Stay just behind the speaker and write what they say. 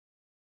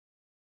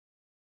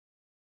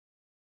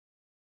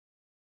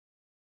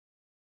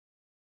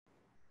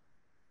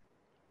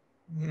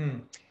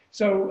Mm.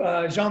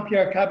 So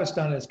Jean-Pierre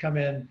Cabestan has come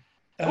in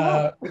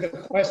with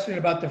a question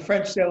about the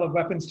French sale of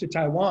weapons to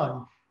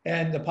Taiwan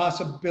and the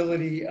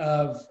possibility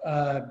of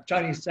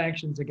Chinese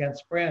sanctions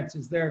against France.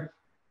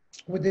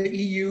 Would the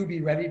EU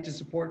be ready to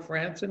support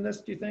France in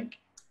this, do you think?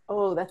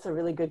 Oh, that's a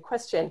really good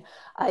question.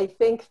 I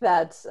think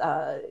that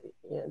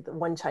the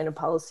one China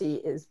policy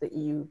is the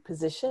EU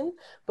position,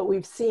 but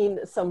we've seen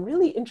some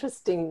really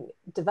interesting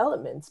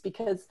developments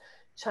because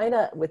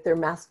China, with their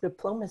mask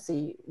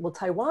diplomacy, well,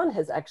 Taiwan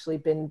has actually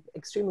been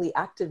extremely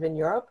active in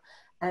Europe,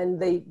 and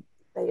they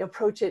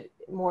approach it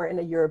more in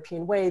a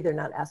European way. They're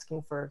not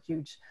asking for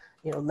huge,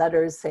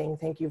 letters saying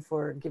thank you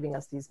for giving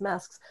us these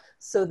masks.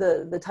 So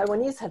the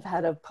Taiwanese have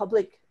had a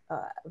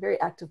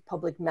very active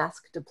public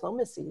mask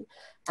diplomacy,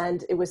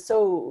 and it was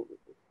so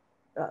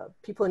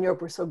people in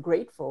Europe were so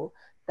grateful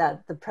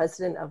that the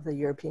president of the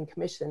European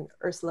Commission,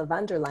 Ursula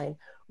von der Leyen,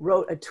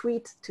 wrote a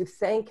tweet to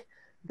thank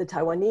the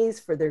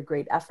Taiwanese for their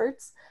great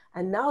efforts.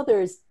 And now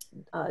there's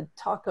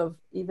talk of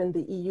even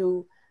the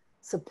EU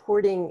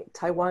supporting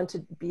Taiwan to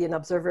be an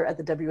observer at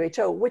the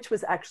WHO, which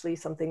was actually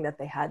something that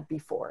they had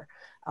before,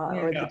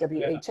 or the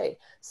WHA. Yeah.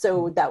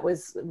 So that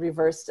was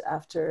reversed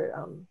after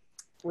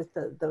with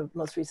the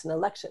most recent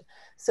election.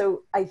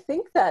 So I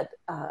think that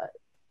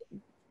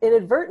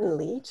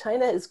inadvertently,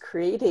 China is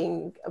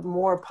creating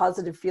more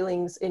positive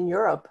feelings in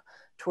Europe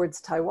towards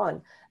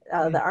Taiwan.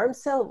 The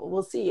arms sale,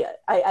 we'll see.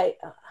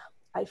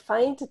 I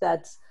find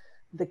that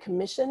the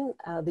Commission,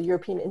 the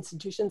European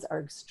institutions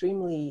are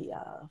extremely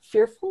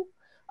fearful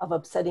of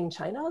upsetting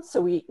China.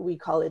 So we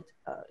call it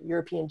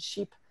European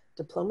sheep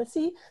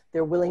diplomacy.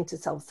 They're willing to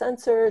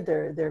self-censor,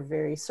 they're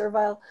very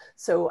servile.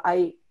 So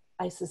I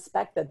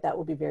suspect that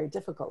will be very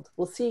difficult.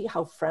 We'll see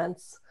how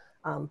France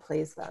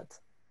plays that.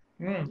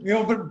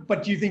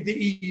 But do you think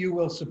the EU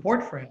will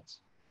support France?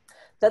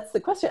 That's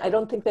the question. I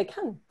don't think they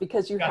can,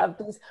 because you have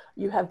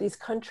these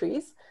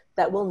countries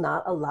that will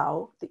not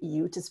allow the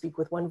EU to speak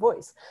with one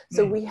voice.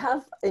 So we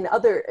have in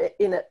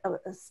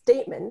a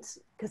statement,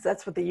 because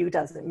that's what the EU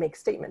does, it makes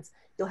statements.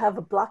 You'll have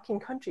a blocking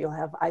country. You'll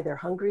have either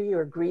Hungary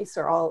or Greece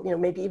or all,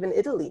 maybe even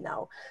Italy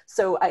now.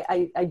 So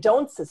I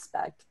don't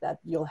suspect that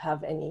you'll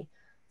have any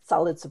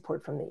solid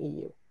support from the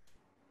EU.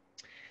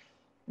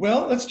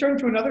 Well, let's turn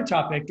to another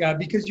topic,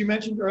 because you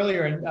mentioned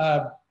earlier,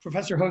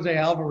 Professor Jose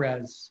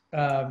Alvarez,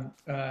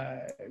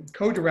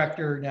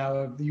 co-director now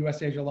of the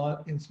U.S. Asia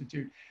Law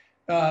Institute,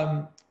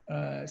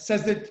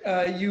 says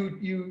that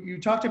you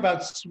talked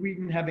about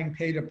Sweden having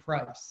paid a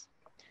price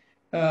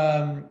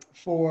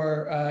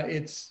for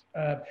its.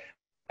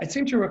 I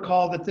seem to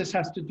recall that this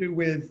has to do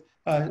with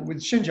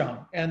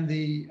Xinjiang and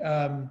the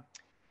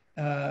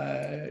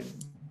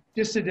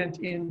dissident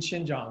in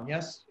Xinjiang,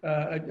 yes,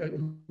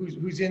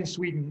 who's in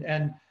Sweden,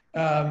 and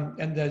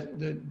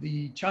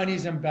the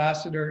Chinese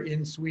ambassador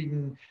in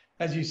Sweden.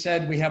 As you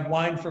said, we have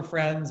wine for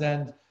friends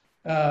and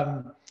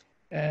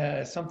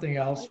something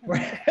else.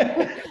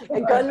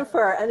 A gun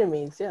for our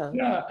enemies, yeah.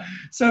 Yeah.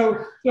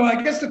 So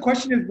I guess the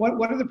question is,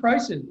 what are the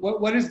prices?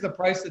 What is the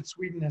price that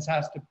Sweden has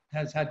had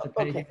to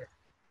pay? Okay.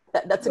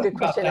 That's a good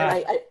question.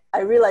 And I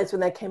realized when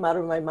that came out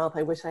of my mouth,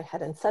 I wish I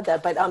hadn't said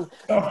that. But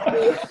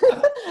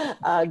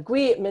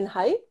Gui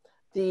Minhai,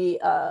 the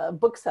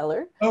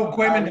bookseller. Oh,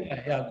 Gui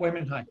Minhai, yeah, Gui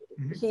Minhai.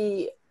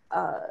 He,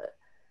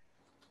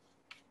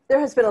 there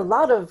has been a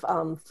lot of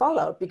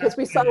fallout because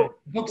we saw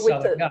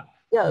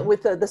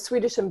with the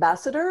Swedish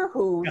ambassador,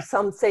 who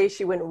some say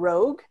she went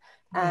rogue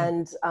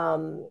and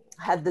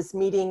had this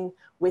meeting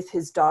with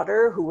his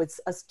daughter, who was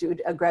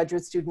a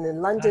graduate student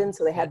in London.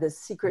 So they had this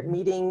secret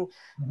meeting,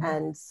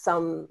 and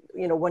some,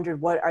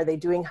 wondered, what are they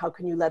doing? How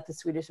can you let the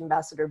Swedish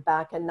ambassador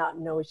back and not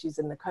know she's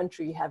in the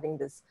country, having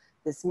this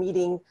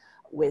meeting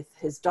with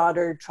his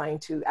daughter, trying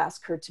to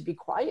ask her to be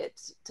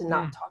quiet, to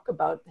not talk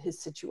about his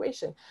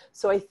situation.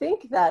 So I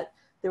think that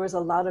there was a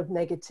lot of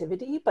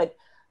negativity, but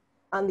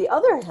on the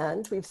other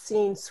hand, we've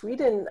seen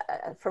Sweden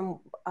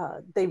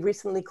they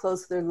recently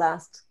closed their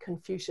last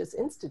Confucius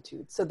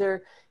Institute. So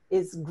there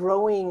is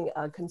growing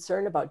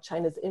concern about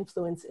China's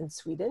influence in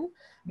Sweden,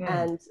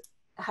 and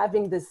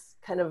having this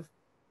kind of,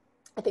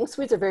 I think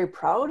Swedes are very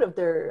proud of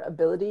their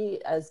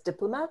ability as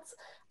diplomats,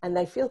 and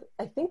I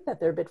think that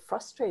they're a bit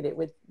frustrated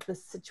with the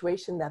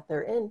situation that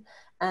they're in,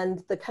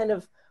 and the kind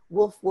of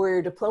wolf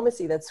warrior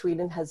diplomacy that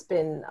Sweden has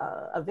been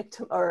a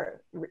victim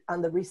or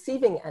on the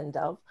receiving end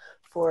of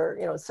for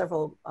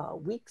several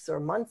weeks or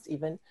months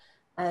even,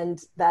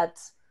 and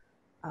that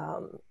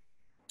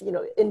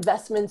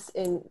investments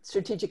in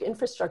strategic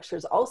infrastructure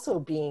is also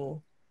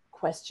being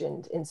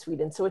questioned in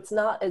Sweden. So it's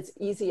not as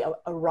easy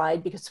a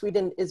ride, because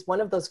Sweden is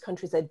one of those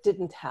countries that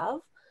didn't have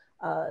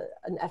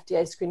an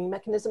FDI screening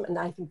mechanism, and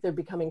I think they're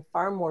becoming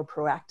far more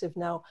proactive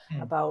now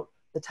about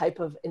the type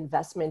of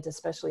investment,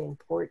 especially in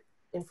port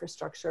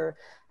infrastructure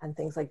and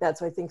things like that.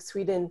 So I think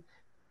Sweden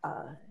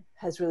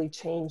has really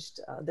changed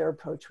their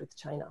approach with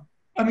China.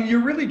 I mean,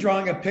 you're really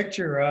drawing a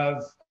picture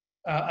of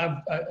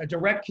a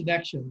direct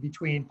connection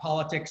between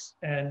politics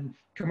and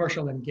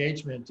commercial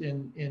engagement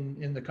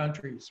in the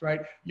countries, right?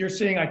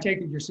 I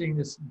take it you're seeing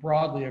this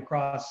broadly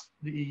across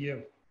the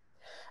EU.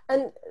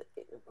 And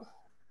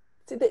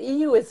See, the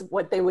EU is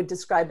what they would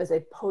describe as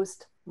a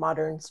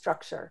postmodern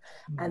structure,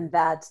 and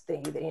that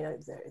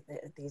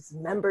these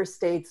member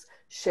states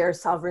share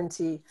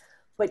sovereignty.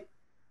 But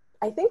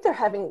I think they're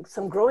having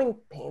some growing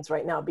pains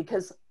right now,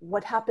 because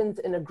what happens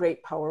in a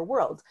great power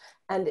world?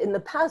 And in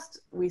the past,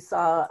 we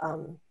saw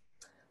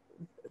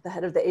the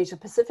head of the Asia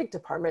Pacific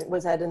Department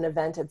was at an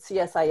event at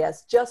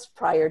CSIS just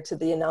prior to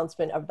the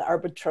announcement of the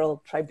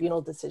arbitral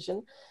tribunal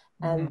decision.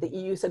 And the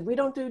EU said, we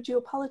don't do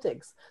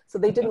geopolitics. So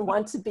they didn't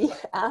want to be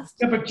asked.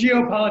 Yeah, but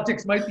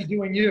geopolitics might be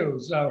doing you,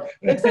 so.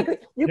 Exactly.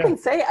 You can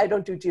say, I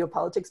don't do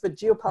geopolitics, but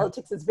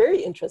geopolitics is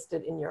very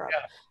interested in Europe.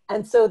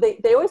 And so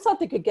they always thought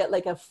they could get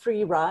like a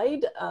free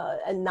ride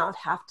and not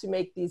have to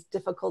make these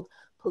difficult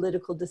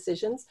political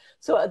decisions.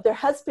 So there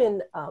has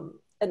been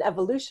an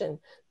evolution,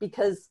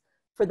 because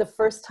for the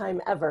first time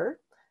ever,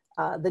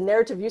 the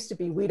narrative used to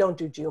be, we don't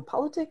do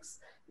geopolitics,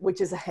 which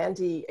is a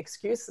handy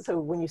excuse. So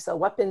when you sell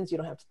weapons, you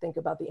don't have to think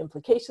about the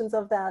implications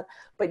of that.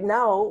 But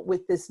now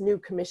with this new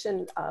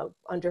commission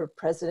under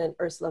President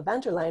Ursula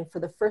von der Leyen, for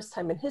the first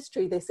time in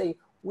history, they say,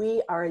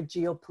 we are a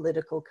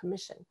geopolitical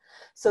commission.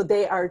 So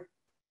they are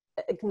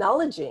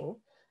acknowledging,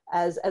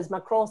 as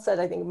Macron said,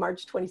 I think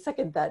March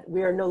 22nd, that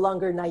we are no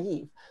longer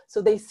naive. So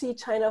they see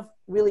China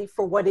really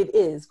for what it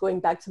is.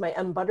 Going back to my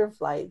M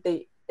butterfly,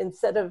 they,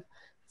 instead of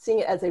seeing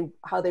it as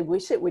how they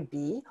wish it would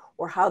be,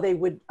 or how they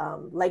would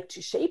like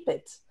to shape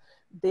it,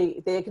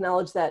 they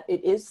acknowledge that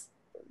it is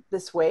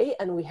this way,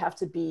 and we have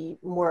to be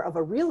more of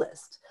a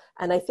realist.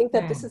 And I think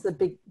that this is a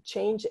big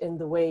change in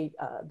the way,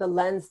 the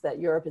lens that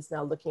Europe is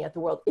now looking at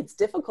the world. It's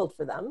difficult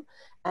for them,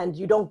 and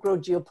you don't grow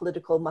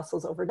geopolitical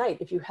muscles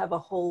overnight. If you have a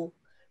whole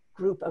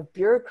group of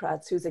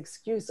bureaucrats whose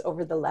excuse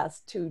over the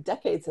last 2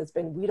 decades has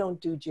been, we don't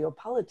do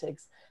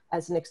geopolitics,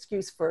 as an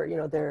excuse for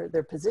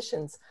their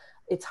positions,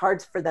 it's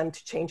hard for them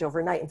to change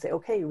overnight and say,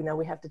 okay, now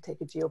we have to take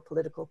a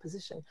geopolitical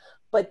position.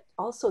 But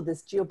also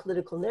this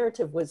geopolitical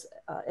narrative was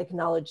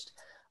acknowledged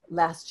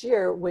last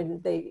year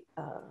when the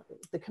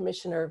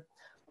commissioner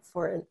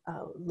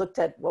looked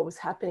at what was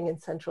happening in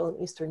Central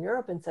and Eastern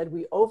Europe and said,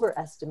 we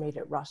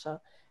overestimated Russia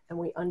and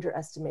we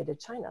underestimated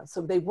China.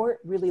 So they weren't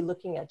really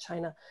looking at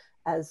China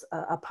as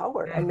a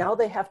power. And now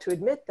they have to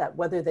admit that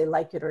whether they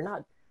like it or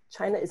not,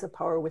 China is a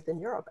power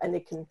within Europe, and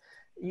it can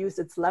use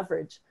its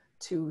leverage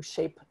to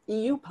shape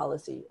EU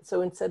policy.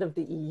 So instead of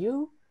the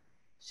EU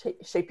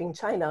shaping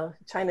China,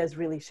 China is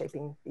really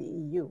shaping the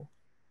EU.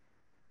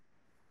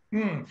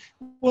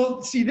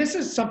 Well, see, this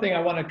is something I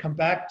want to come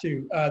back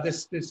to,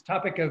 this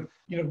topic of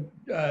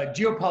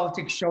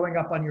geopolitics showing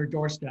up on your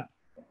doorstep,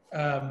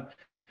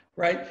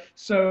 right?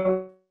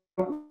 So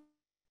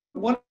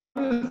one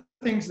of the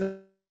things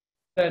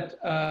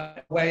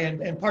that way,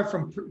 and part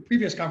from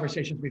previous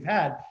conversations we've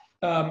had,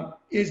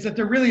 is that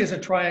there really is a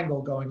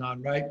triangle going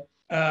on, right?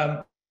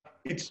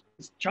 It's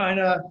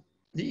China,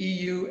 the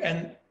EU,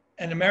 and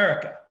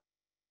America,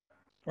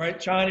 right?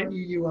 China,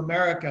 EU,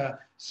 America.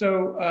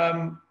 So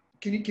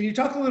can you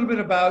talk a little bit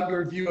about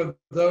your view of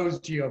those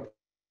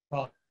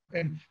geopolitics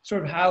and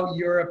sort of how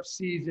Europe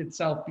sees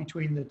itself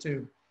between the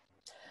two?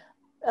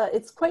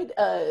 It's quite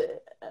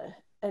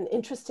an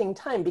interesting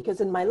time,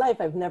 because in my life,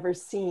 I've never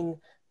seen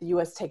the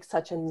US take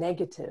such a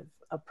negative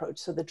approach.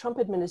 So the Trump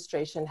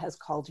administration has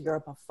called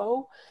Europe a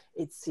foe.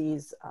 It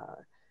sees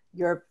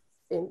Europe,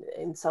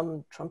 in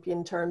some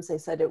Trumpian terms, they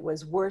said it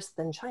was worse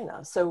than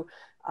China. So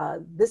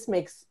this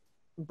makes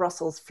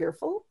Brussels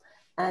fearful,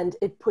 and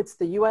it puts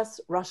the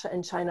US, Russia,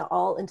 and China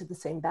all into the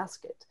same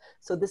basket.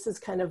 So this is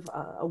kind of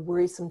a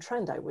worrisome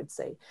trend, I would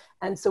say.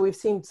 And so we've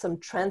seen some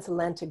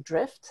transatlantic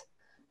drift.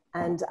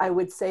 And I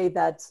would say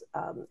that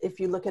if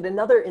you look at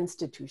another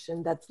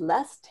institution that's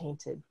less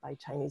tainted by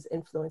Chinese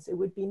influence, it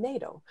would be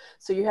NATO.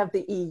 So you have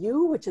the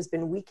EU, which has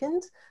been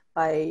weakened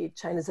by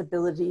China's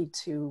ability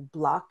to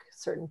block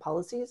certain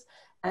policies.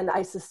 And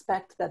I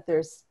suspect that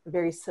there's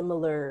very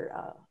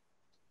similar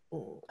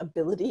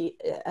ability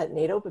at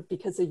NATO, but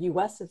because the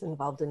US is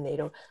involved in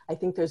NATO, I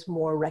think there's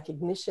more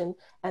recognition,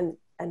 and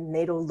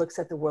NATO looks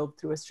at the world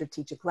through a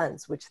strategic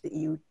lens, which the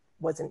EU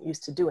wasn't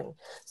used to doing.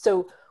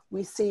 So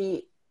we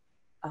see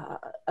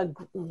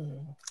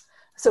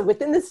so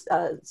within this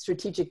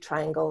strategic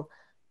triangle,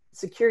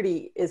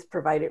 security is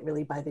provided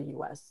really by the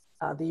US.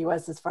 The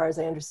US, as far as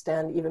I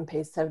understand, even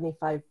pays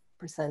 75%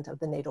 of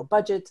the NATO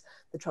budget.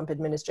 The Trump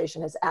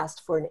administration has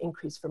asked for an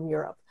increase from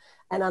Europe.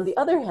 And on the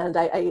other hand,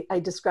 I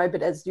describe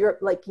it as Europe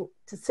liking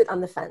to sit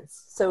on the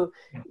fence. So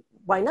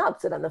why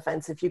not sit on the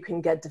fence if you can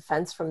get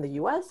defense from the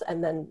US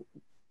and then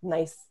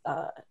nice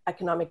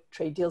economic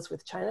trade deals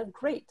with China?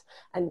 Great.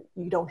 And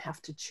you don't have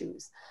to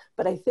choose.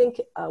 But I think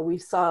we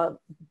saw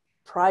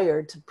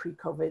prior to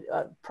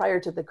prior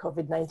to the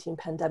COVID-19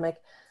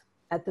 pandemic,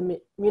 at the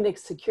Munich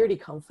Security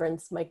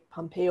Conference, Mike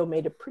Pompeo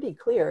made it pretty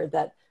clear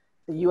that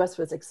the US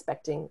was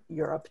expecting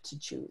Europe to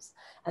choose.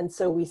 And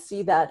so we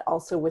see that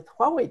also with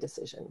Huawei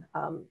decision.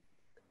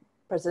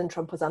 President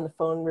Trump was on the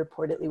phone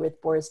reportedly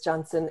with Boris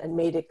Johnson and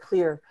made it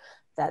clear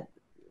that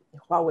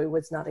Huawei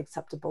was not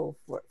acceptable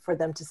for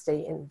them to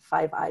stay in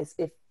Five Eyes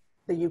if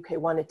the UK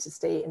wanted to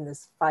stay in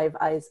this Five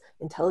Eyes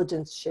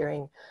intelligence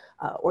sharing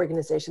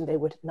organization, they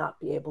would not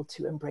be able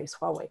to embrace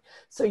Huawei.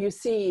 So you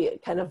see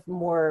kind of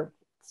more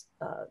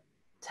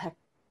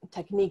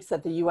techniques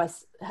that the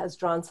US has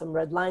drawn some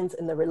red lines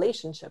in the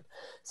relationship.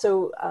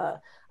 So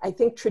I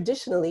think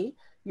traditionally,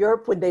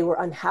 Europe, when they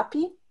were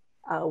unhappy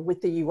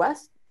with the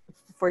US,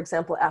 for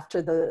example,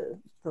 after the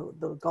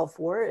Gulf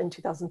War in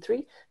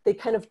 2003, they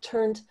kind of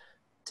turned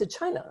to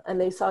China,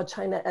 and they saw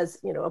China as,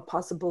 you know, a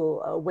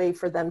possible way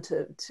for them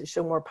to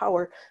show more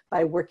power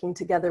by working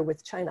together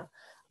with China.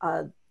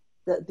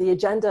 The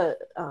agenda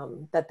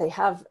that they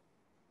have,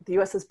 the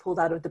US has pulled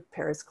out of the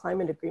Paris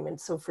Climate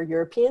Agreement. So for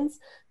Europeans,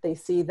 they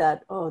see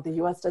that, oh, the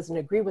US doesn't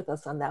agree with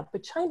us on that,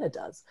 but China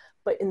does.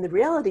 But in the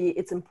reality,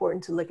 it's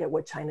important to look at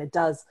what China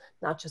does,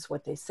 not just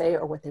what they say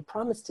or what they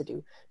promise to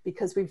do,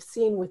 because we've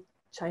seen with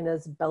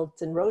China's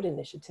Belt and Road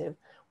Initiative,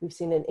 we've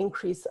seen an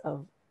increase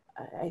of,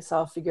 I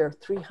saw a figure of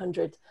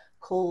 300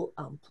 coal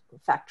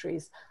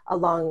factories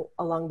along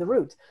the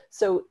route.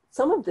 So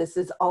some of this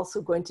is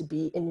also going to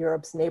be in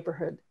Europe's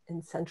neighborhood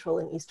in Central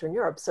and Eastern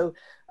Europe. So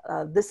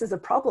this is a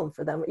problem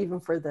for them, even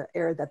for the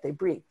air that they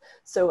breathe.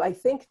 So I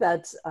think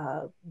that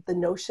the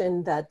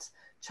notion that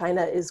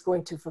China is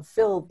going to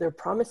fulfill their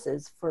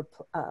promises for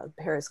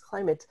Paris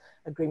Climate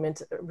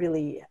Agreement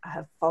really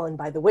have fallen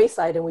by the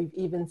wayside. And we've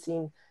even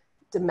seen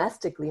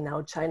domestically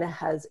now, China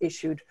has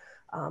issued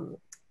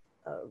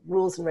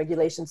rules and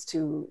regulations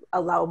to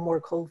allow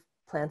more coal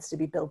plants to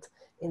be built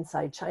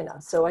inside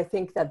China. So I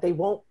think that they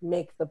won't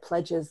make the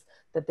pledges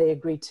that they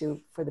agreed to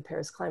for the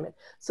Paris climate.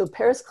 So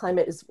Paris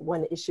climate is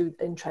one issue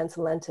in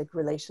transatlantic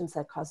relations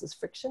that causes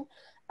friction,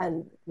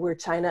 and where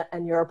China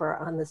and Europe are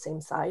on the same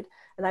side.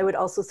 And I would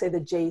also say the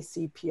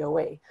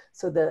JCPOA,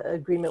 so the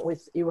agreement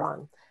with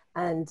Iran.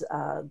 And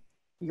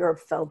Europe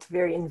felt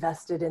very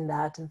invested in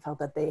that and felt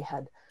that they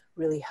had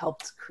really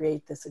helped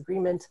create this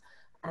agreement.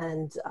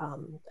 And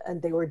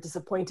they were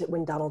disappointed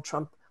when Donald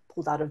Trump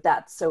pulled out of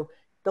that. So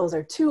those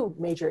are two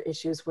major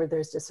issues where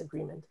there's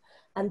disagreement.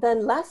 And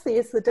then lastly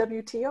is the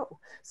WTO.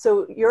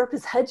 So Europe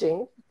is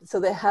hedging. So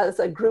they has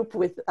a group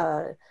with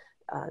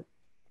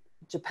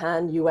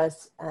Japan,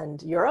 US,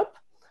 and Europe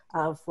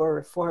for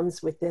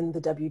reforms within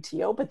the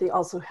WTO, but they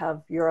also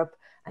have Europe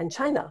and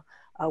China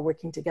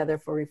working together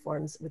for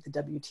reforms with the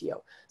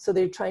WTO. So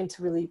they're trying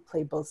to really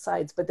play both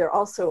sides, but they're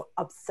also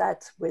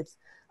upset with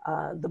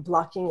the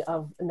blocking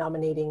of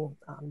nominating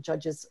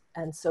judges.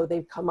 And so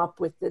they've come up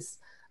with this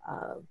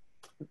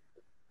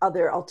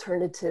other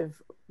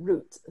alternative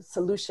route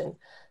solution.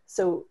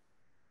 So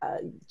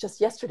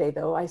just yesterday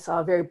though, I saw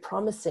a very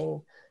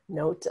promising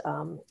note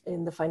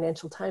in the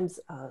Financial Times.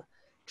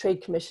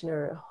 Trade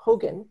Commissioner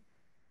Hogan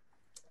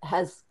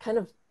has kind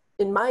of,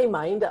 in my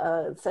mind,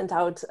 sent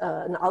out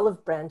an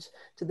olive branch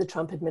to the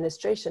Trump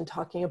administration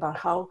talking about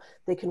how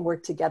they can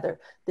work together.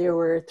 There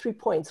were 3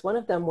 points. One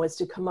of them was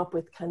to come up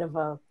with kind of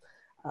a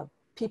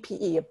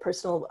PPE, a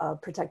personal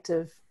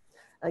protective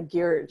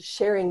gear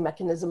sharing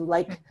mechanism,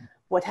 like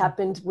what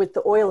happened with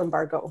the oil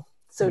embargo.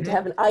 So to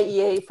have an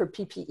IEA for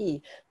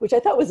PPE, which I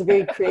thought was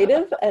very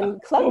creative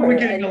and clever. Well, we're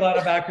getting a lot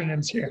of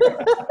acronyms here.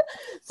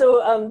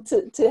 So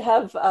to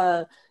have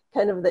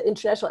kind of the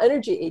International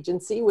Energy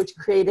Agency, which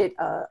created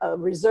a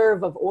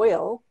reserve of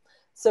oil.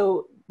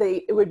 So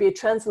it would be a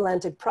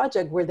transatlantic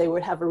project where they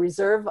would have a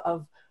reserve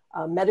of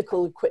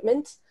medical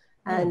equipment.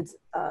 And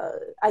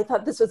I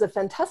thought this was a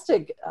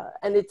fantastic,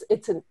 and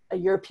it's a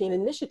European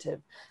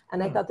initiative.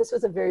 And I thought this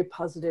was a very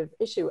positive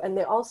issue. And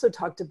they also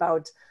talked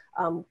about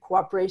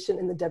cooperation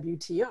in the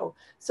WTO.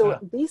 So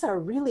these are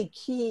really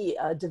key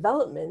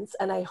developments.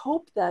 And I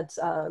hope that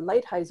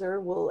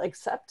Lighthizer will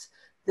accept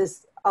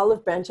this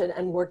olive branch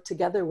and work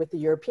together with the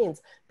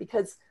Europeans,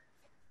 because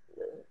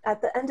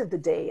at the end of the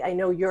day, I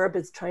know Europe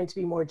is trying to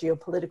be more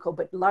geopolitical,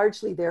 but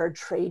largely they're a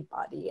trade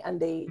body, and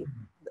the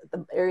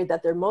area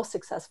that they're most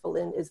successful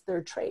in is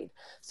their trade.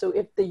 So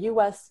if the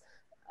US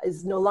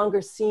is no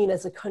longer seen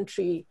as a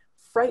country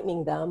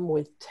frightening them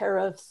with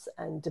tariffs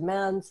and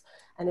demands,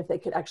 and if they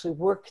could actually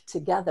work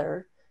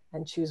together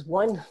and choose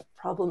one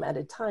problem at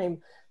a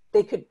time,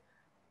 they could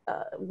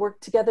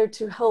work together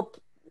to help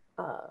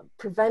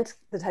prevent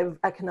the type of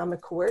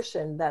economic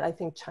coercion that I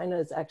think China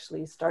is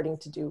actually starting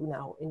to do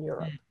now in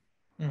Europe.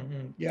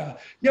 Yeah.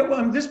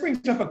 Well, this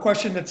brings up a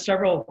question that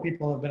several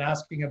people have been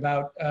asking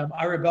about.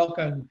 Ira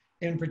Belkin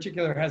in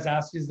particular has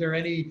asked, is there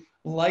any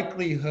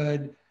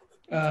likelihood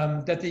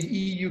that the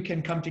EU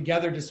can come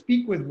together to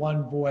speak with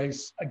one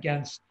voice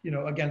against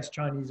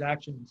Chinese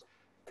actions?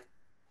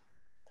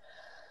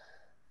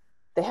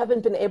 They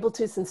haven't been able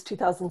to since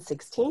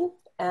 2016.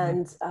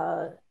 And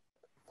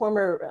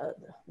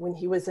when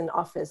he was in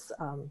office,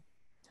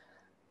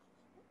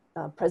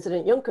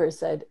 President Juncker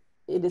said,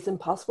 it is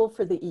impossible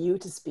for the EU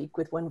to speak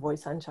with one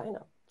voice on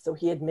China. So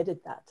he admitted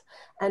that.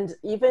 And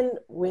even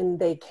when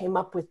they came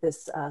up with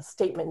this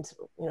statement,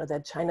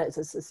 that China is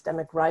a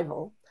systemic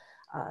rival,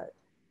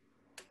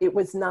 it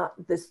was not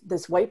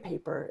this white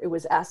paper. It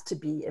was asked to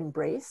be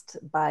embraced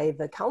by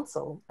the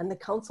council, and the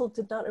council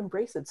did not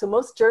embrace it. So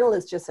most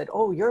journalists just said,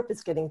 oh, Europe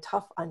is getting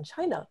tough on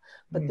China.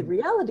 But the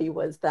reality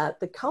was that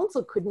the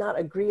council could not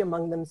agree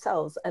among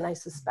themselves. And I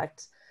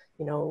suspect,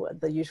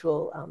 the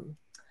usual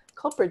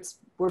culprits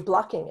were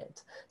blocking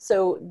it.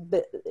 So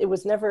it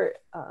was never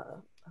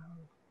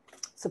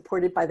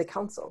supported by the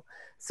council.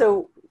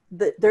 So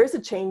there's a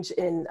change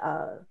in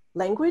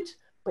language,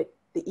 but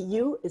the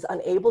EU is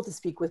unable to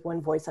speak with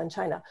one voice on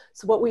China.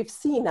 So what we've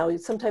seen now,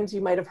 sometimes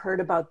you might have heard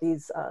about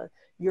these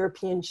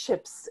European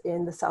ships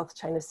in the South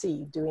China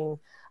Sea doing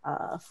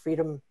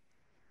freedom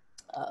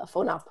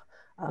FONOP,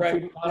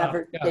 freedom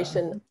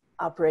navigation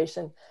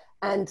operation.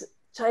 And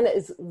China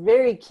is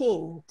very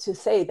keen to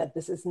say that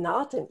this is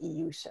not an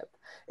EU ship.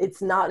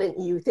 It's not an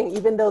EU thing,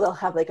 even though they'll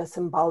have like a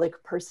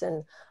symbolic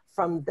person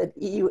from the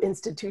EU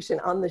institution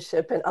on the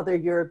ship and other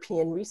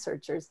European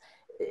researchers.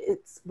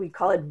 We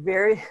call it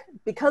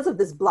because of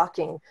this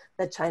blocking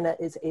that China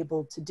is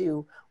able to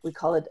do, we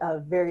call it a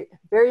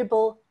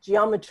variable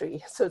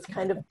geometry. So it's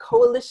kind of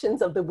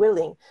coalitions of the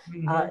willing,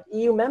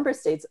 EU member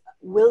states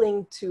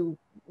willing to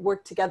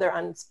work together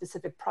on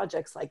specific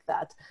projects like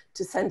that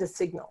to send a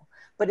signal,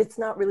 but it's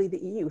not really the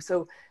EU.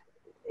 So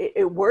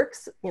it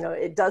works,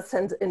 it does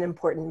send an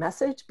important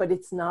message, but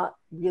it's not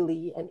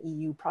really an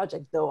EU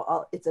project,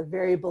 though it's a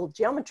variable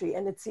geometry,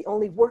 and it's the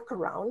only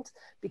workaround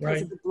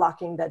because of the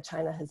blocking that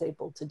China has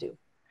able to do.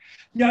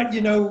 Yeah,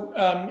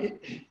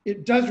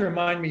 it does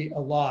remind me a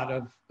lot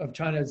of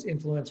China's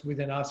influence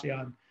within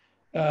ASEAN.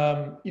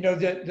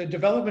 The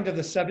development of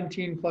the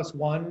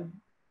 17+1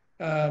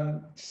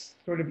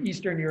 sort of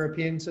Eastern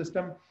European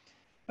system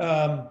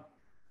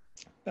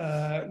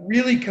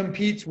really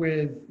competes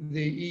with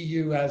the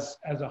EU as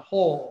a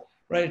whole,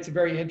 right? It's a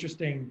very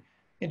interesting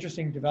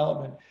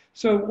development.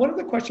 So one of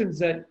the questions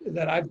that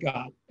I've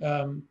got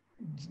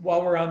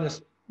while we're on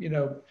this,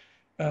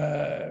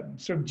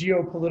 sort of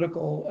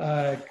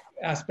geopolitical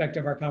aspect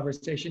of our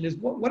conversation is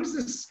what is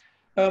this?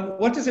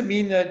 What does it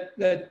mean that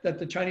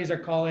the Chinese are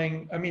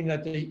calling? I mean,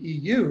 that the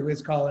EU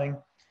is calling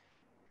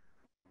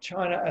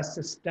China a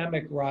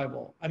systemic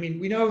rival. I mean,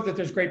 we know that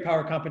there's great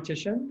power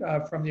competition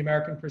from the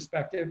American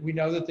perspective. We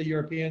know that the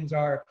Europeans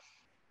are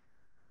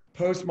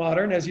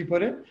postmodern, as you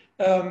put it.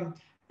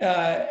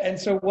 And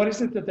so what is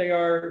it that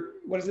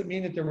what does it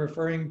mean that they're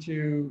referring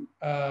to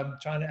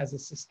China as a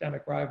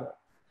systemic rival?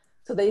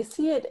 So they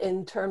see it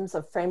in terms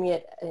of framing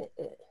it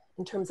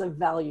in terms of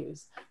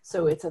values.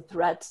 So it's a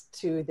threat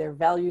to their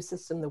value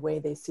system, the way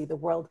they see the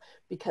world,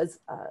 because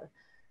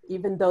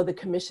even though the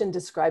Commission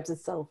describes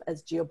itself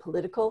as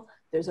geopolitical,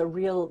 there's a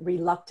real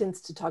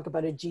reluctance to talk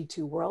about a G2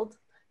 world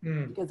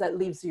because that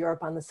leaves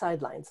Europe on the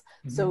sidelines.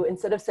 So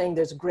instead of saying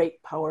there's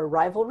great power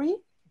rivalry,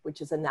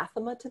 which is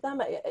anathema to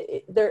them,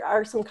 there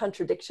are some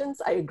contradictions,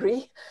 I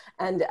agree.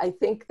 And I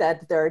think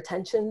that there are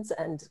tensions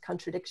and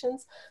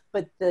contradictions,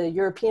 but the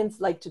Europeans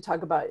like to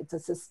talk about it's a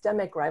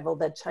systemic rival,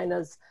 that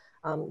China's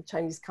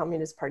Chinese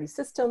Communist Party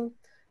system,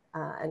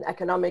 an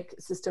economic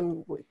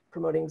system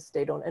promoting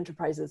state-owned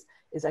enterprises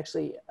is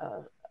actually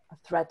a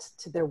threat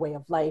to their way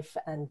of life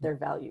and their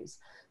values.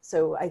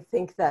 So I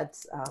think that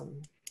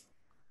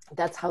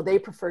that's how they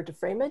prefer to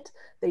frame it.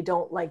 They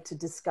don't like to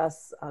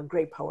discuss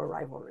great power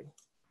rivalry.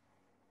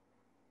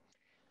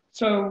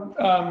 So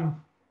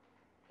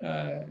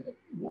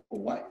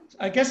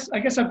I guess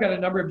I've got a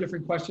number of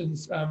different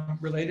questions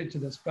related to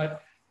this,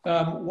 but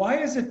why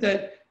is it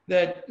that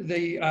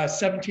the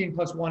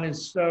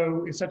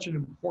 17+1 is such an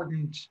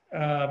important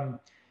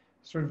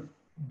sort of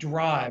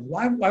drive?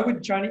 Why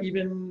would China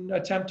even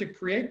attempt to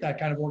create that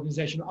kind of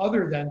organization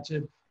other than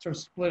to sort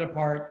of split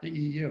apart the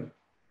EU?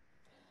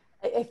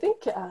 I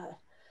think,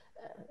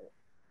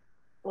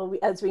 well,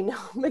 as we know,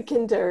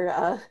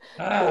 Mackinder,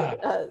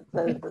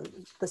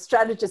 the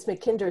strategist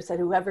Mackinder said,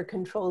 whoever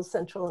controls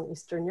Central and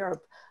Eastern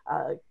Europe,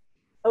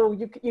 oh,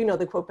 you know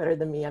the quote better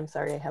than me. I'm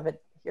sorry, I have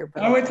it here.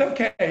 But oh, it's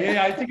okay.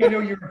 Yeah, I think I know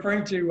you're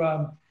referring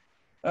to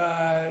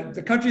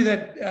the country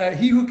that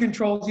he who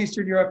controls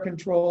Eastern Europe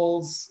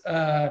controls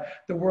the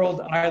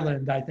world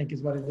island, I think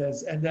is what it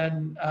is. And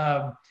then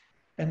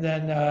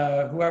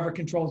whoever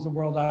controls the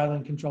world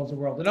island controls the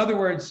world. In other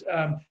words,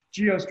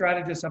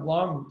 geostrategists have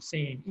long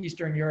seen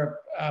Eastern Europe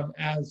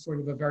as sort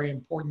of a very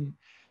important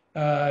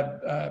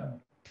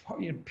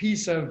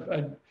piece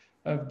of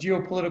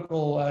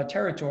geopolitical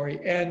territory.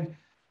 And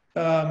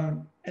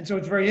so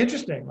it's very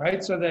interesting,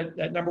 right? So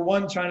that number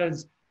one,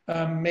 China's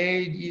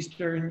made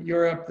Eastern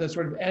Europe the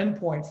sort of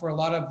endpoint for a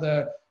lot of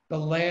the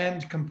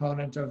land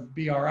component of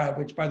BRI,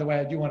 which, by the way,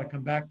 I do want to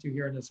come back to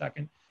here in a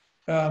second.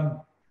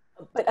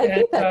 But I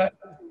think that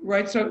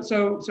right. So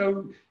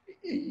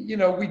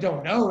we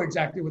don't know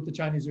exactly what the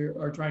Chinese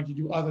are trying to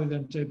do, other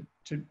than to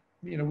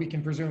we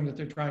can presume that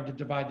they're trying to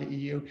divide the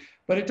EU.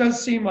 But it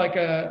does seem like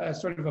a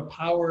sort of a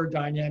power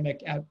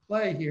dynamic at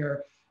play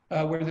here,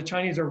 where the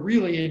Chinese are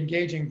really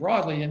engaging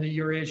broadly in the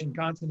Eurasian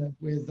continent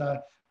with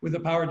the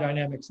power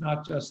dynamics,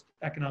 not just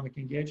economic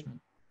engagement.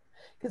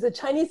 Because the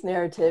Chinese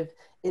narrative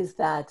is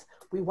that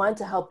we want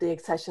to help the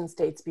accession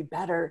states be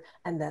better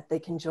and that they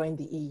can join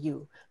the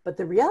EU. But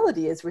the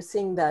reality is we're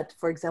seeing that,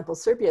 for example,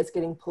 Serbia is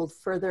getting pulled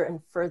further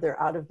and further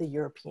out of the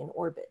European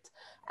orbit.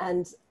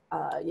 And,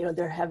 you know,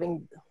 they're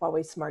having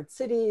Huawei smart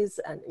cities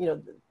and, you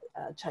know,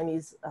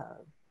 Chinese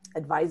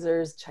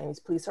advisors, Chinese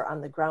police are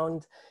on the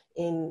ground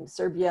in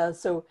Serbia.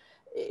 So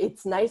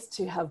it's nice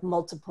to have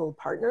multiple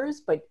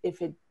partners, but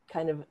if it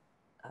kind of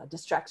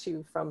distracts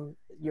you from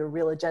your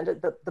real agenda,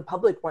 the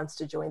public wants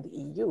to join the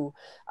EU,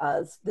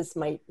 this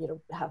might, you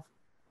know, have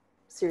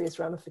serious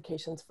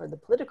ramifications for the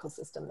political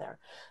system there.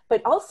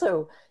 But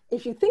also,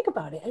 if you think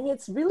about it, I mean,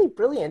 it's really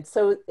brilliant.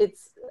 So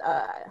it's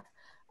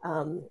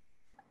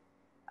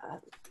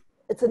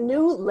a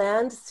new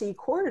land-sea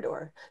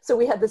corridor. So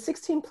we had the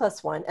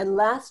 16+1, and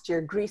last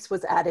year Greece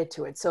was added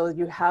to it. So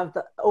you have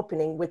the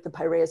opening with the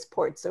Piraeus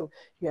port. So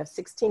you have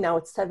 16, now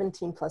it's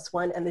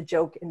 17+1, and the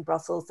joke in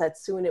Brussels that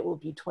soon it will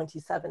be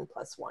 27+1.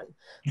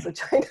 So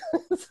China,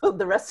 so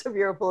the rest of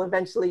Europe will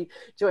eventually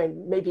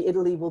join. Maybe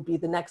Italy will be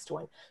the next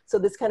one. So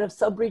this kind of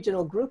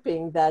sub-regional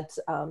grouping that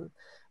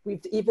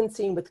we've even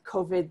seen with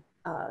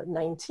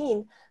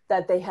COVID-19,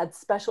 that they had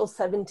special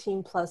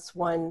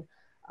 17+1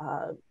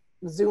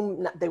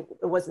 Zoom, it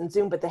wasn't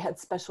Zoom, but they had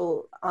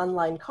special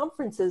online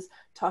conferences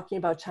talking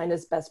about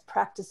China's best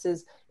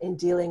practices in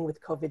dealing with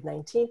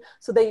COVID-19.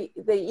 So they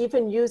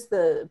even used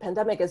the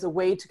pandemic as a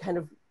way to kind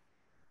of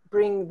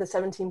bring the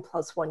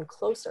 17+1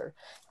 closer.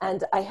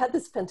 And I had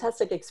this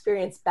fantastic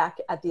experience back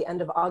at the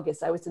end of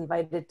August. I was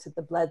invited to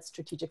the Bled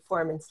Strategic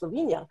Forum in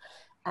Slovenia.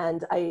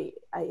 And I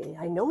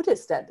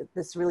noticed at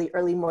this really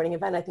early morning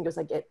event, I think it was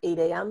like at 8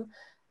 a.m.,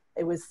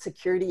 it was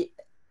security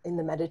in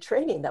the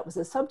Mediterranean. That was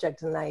the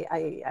subject. And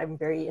I'm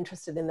very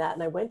interested in that.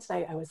 And I went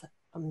and I was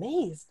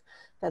amazed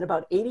that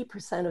about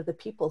 80% of the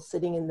people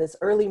sitting in this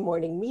early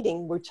morning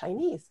meeting were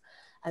Chinese.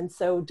 And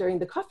so during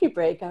the coffee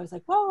break, I was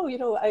like, whoa, you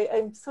know,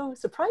 I'm so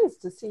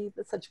surprised to see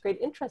such great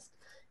interest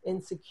in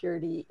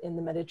security in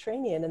the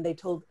Mediterranean. And they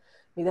told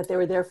me that they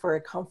were there for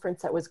a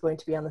conference that was going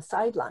to be on the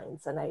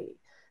sidelines. And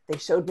they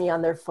showed me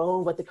on their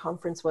phone what the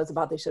conference was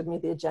about. They showed me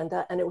the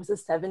agenda, and it was a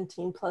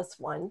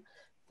 17+1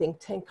 think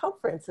tank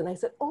conference. And I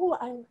said, oh,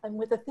 I'm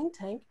with a think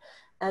tank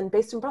and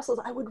based in Brussels.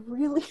 I would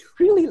really,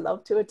 really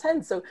love to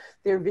attend. So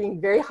they're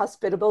being very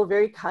hospitable,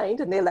 very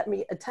kind, and they let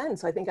me attend.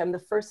 So I think I'm the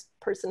first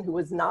person who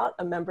was not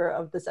a member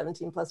of the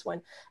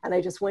 17+1. And I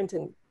just went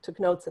and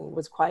took notes and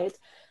was quiet.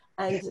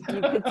 And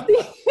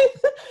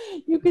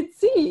you could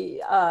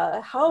see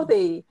how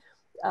they,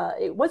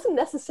 it wasn't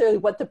necessarily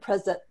what the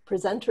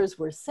presenters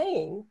were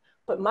saying,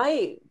 but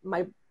my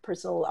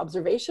personal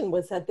observation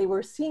was that they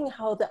were seeing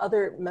how the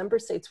other member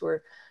states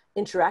were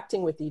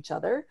interacting with each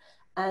other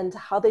and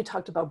how they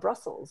talked about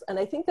Brussels. And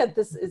I think that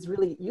this is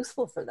really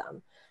useful for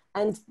them.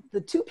 And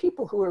the two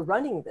people who were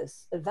running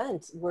this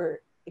event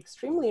were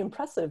extremely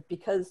impressive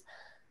because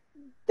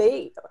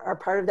they are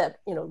part of that,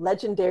 you know,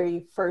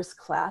 legendary first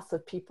class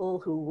of people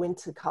who went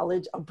to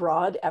college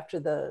abroad after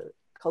the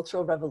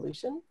Cultural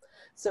Revolution.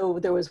 So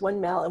there was one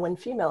male and one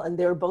female, and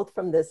they were both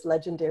from this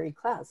legendary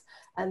class.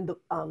 And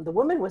the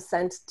woman was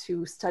sent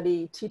to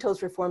study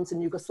Tito's reforms in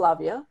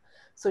Yugoslavia.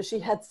 So she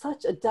had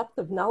such a depth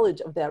of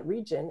knowledge of that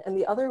region. And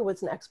the other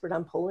was an expert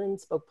on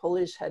Poland, spoke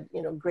Polish, had,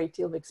 you know, a great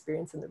deal of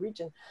experience in the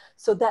region.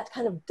 So that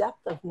kind of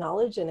depth of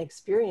knowledge and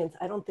experience,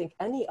 I don't think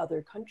any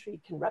other country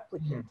can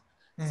replicate.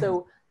 Mm-hmm.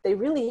 So they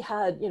really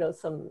had, you know,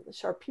 some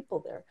sharp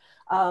people there.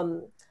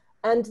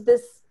 And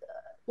this,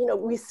 you know,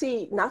 we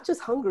see not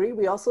just Hungary,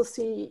 we also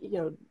see, you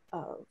know,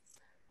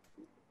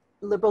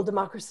 liberal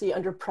democracy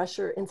under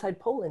pressure inside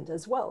Poland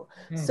as well.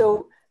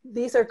 So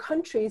these are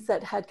countries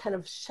that had kind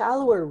of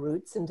shallower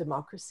roots in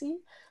democracy.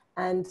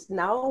 And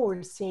now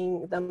we're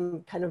seeing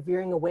them kind of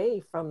veering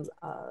away from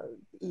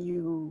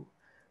EU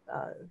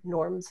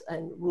norms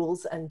and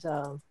rules and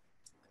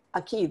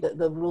acquis,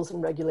 the rules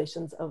and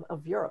regulations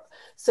of Europe.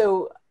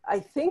 So I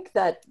think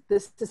that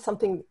this is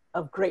something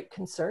of great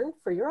concern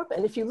for Europe.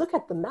 And if you look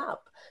at the map,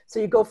 so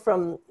you go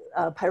from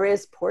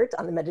Piraeus port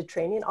on the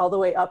Mediterranean all the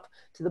way up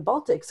to the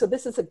Baltic. So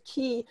this is a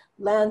key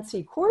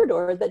land-sea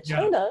corridor that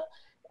China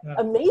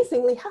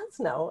amazingly has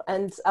now.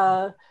 And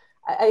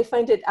I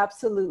find it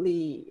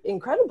absolutely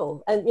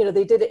incredible. And, you know,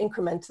 they did it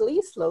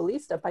incrementally, slowly,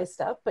 step by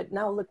step, but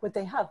now look what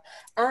they have.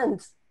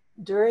 And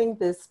during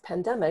this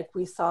pandemic,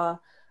 we saw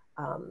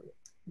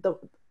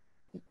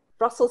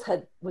Brussels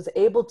was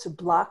able to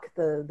block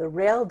the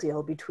rail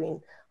deal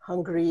between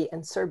Hungary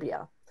and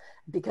Serbia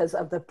because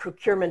of the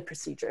procurement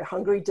procedure.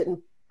 Hungary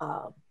didn't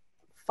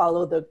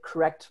follow the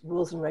correct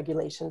rules and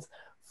regulations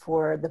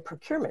for the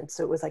procurement.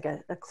 So it was like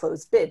a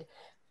closed bid.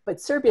 But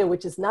Serbia,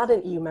 which is not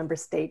an EU member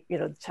state, you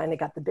know, China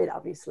got the bid,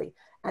 obviously,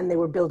 and they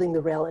were building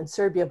the rail in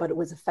Serbia, but it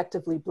was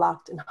effectively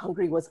blocked and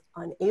Hungary was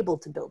unable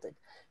to build it.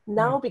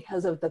 Now,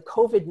 because of the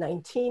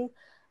COVID-19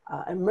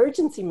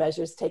 emergency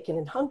measures taken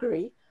in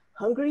Hungary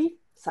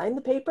signed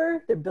the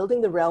paper, they're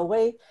building the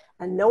railway,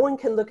 and no one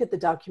can look at the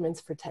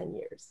documents for 10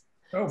 years.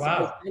 Oh, wow.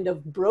 So they kind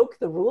of broke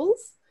the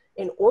rules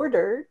in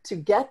order to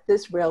get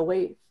this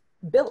railway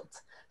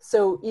built.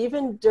 So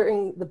even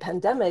during the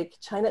pandemic,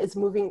 China is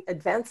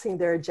advancing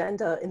their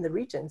agenda in the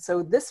region.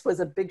 So this was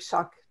a big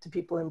shock to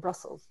people in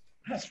Brussels.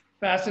 That's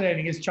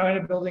fascinating. Is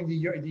China building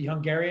the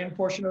Hungarian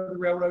portion of the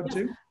railroad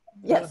too?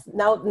 Yes,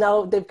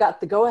 now they've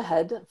got the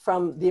go-ahead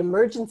from the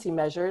emergency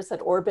measures that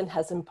Orban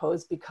has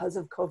imposed because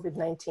of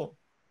COVID-19.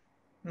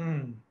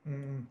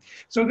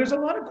 So there's a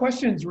lot of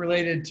questions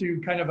related to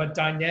kind of a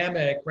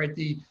dynamic, right?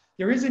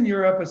 There is in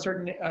Europe a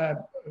certain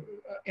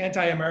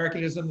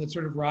anti-Americanism that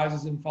sort of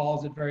rises and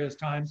falls at various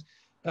times,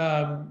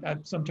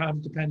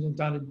 sometimes dependent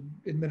on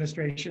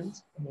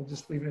administrations, and we'll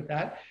just leave it at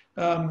that.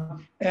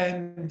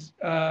 And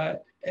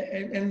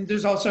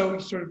there's also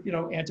sort of,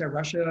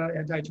 anti-Russia,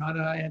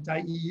 anti-China,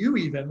 anti-EU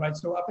even, right?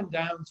 So up and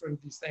down sort of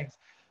these things.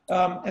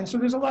 And so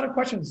there's a lot of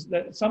questions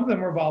that some of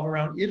them revolve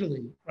around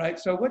Italy, right?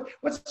 So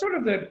what's sort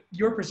of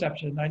your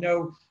perception? I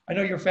know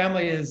your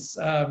family is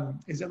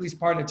at least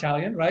part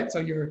Italian, right? So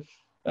your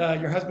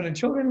husband and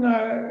children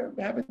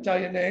have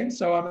Italian names,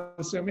 so I'm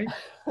assuming.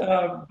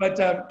 But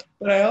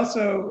I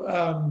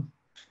also,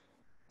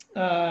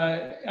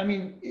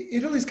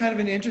 Italy's kind of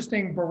an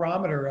interesting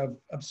barometer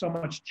of so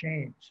much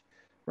change,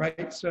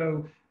 right?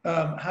 So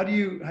how do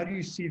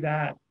you see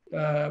that?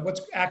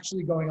 What's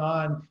actually going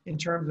on in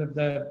terms of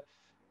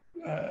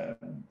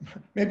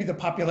maybe the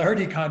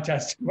popularity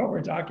contest, what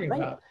we're talking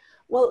about?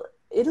 Well,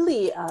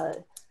 Italy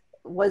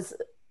was,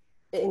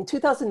 in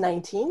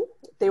 2019,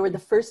 they were the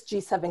first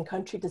G7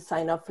 country to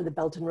sign up for the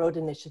Belt and Road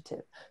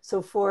Initiative.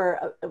 So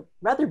for a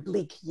rather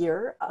bleak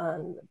year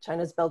on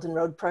China's Belt and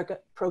Road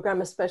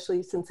program,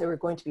 especially since they were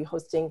going to be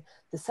hosting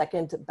the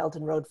second Belt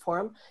and Road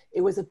Forum,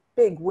 it was a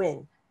big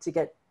win to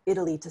get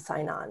Italy to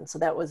sign on. So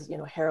that was,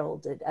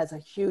 heralded as a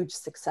huge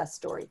success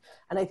story.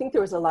 And I think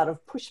there was a lot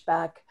of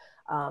pushback,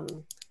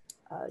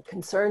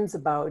 concerns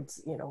about,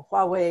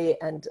 Huawei,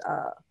 and,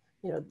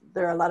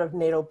 there are a lot of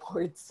NATO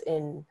ports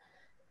in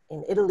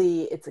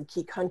Italy. It's a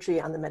key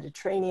country on the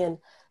Mediterranean.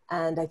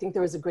 And I think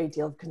there was a great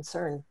deal of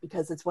concern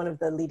because it's one of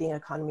the leading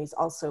economies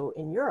also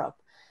in Europe.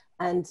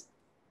 And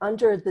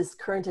under this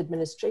current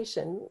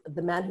administration,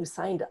 the man who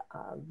signed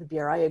the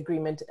BRI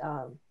agreement,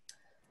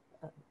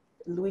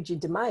 Luigi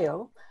Di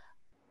Maio,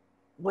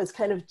 was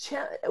kind of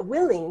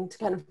willing to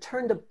kind of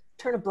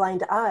turn a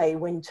blind eye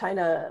when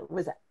China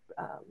was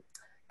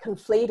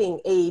conflating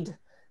aid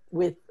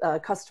with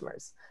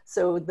customers.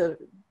 So the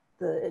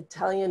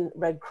Italian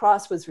Red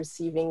Cross was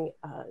receiving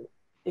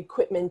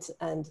equipment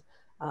and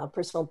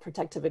personal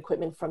protective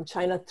equipment from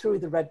China through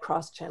the Red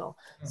Cross channel.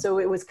 So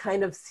it was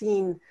kind of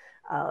seen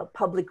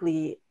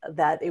publicly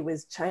that it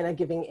was China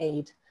giving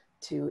aid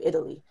to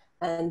Italy.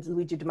 And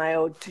Luigi Di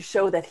Maio, to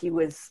show that he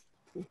was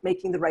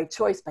making the right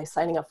choice by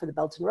signing up for the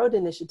Belt and Road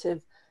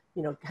Initiative,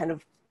 kind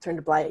of turned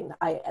a blind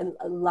eye and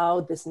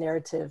allowed this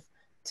narrative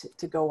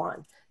to go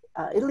on.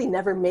 Italy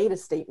never made a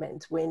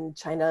statement when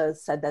China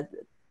said that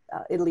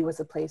Italy was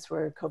a place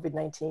where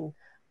COVID-19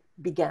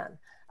 began.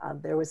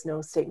 There was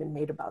no statement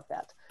made about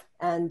that.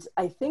 And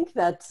I think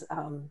that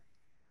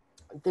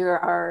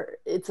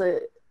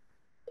the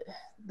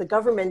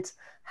government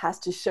has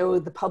to show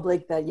the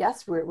public that,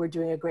 yes, we're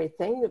doing a great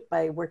thing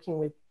by working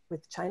with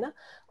China.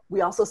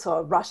 We also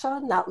saw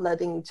Russia not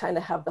letting China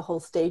have the whole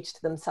stage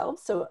to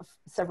themselves. So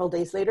several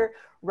days later,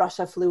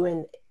 Russia flew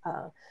in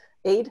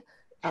aid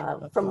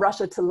from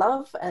Russia to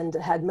Love and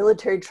had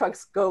military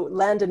trucks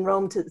land in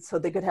Rome so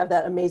they could have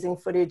that amazing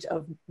footage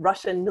of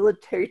Russian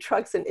military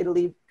trucks in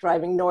Italy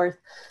driving north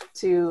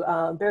to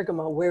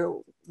Bergamo,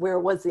 where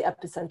was the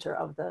epicenter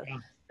of the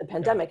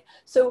pandemic.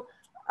 So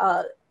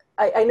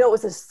I know it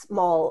was a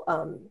small,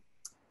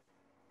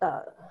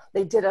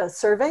 they did a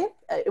survey.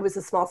 It was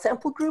a small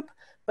sample group,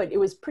 but it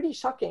was pretty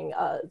shocking.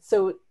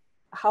 So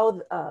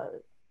how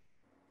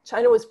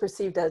China was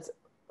perceived as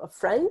a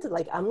friend,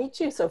 like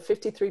amici, so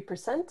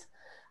 53%.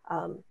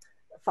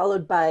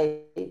 Followed by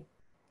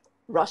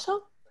Russia,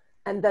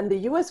 and then the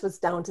US was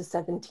down to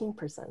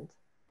 17%.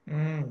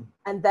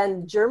 And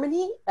then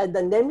Germany, and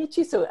then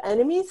nemici, so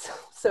enemies.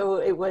 So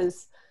it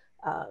was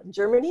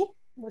Germany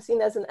was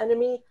seen as an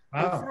enemy,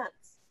 and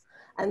France.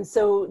 And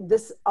so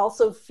this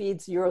also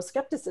feeds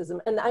Euroscepticism.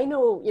 And I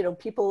know,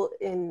 people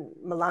in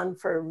Milan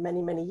for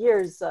many, many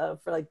years, for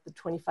like the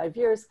 25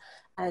 years,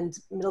 and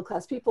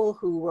middle-class people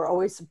who were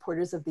always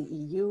supporters of the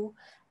EU.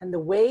 And the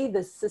way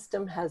the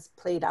system has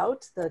played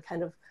out, the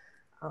kind of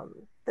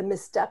the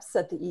missteps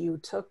that the EU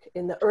took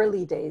in the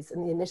early days,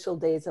 in the initial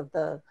days of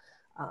the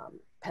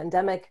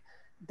pandemic,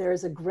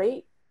 there's a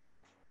great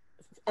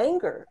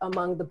anger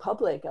among the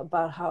public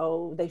about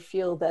how they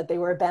feel that they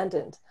were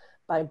abandoned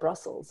by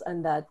Brussels,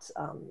 and that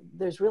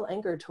there's real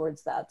anger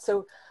towards that.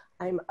 So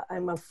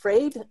I'm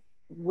afraid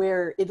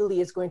where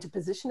Italy is going to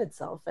position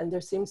itself, and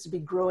there seems to be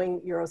growing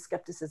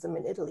Euroscepticism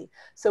in Italy.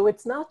 So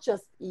it's not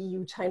just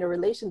EU-China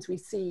relations. We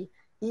see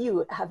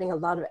EU having a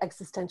lot of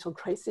existential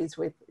crises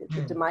with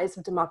the demise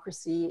of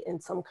democracy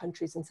in some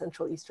countries in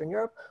Central Eastern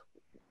Europe,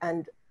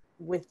 and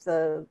with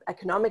the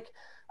economic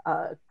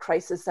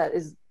crisis that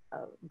is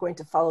going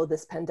to follow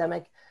this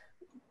pandemic.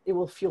 It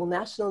will fuel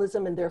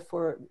nationalism and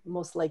therefore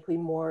most likely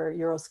more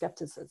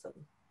Euroscepticism.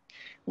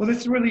 Well, this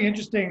is really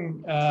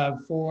interesting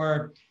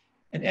for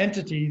an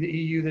entity, the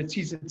EU, that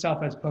sees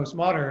itself as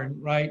postmodern,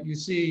 right? You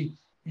see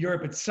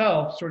Europe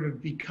itself sort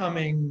of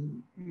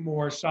becoming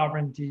more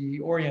sovereignty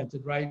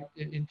oriented, right?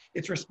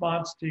 Its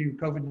response to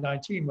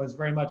COVID-19 was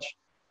very much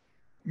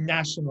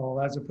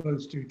national as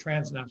opposed to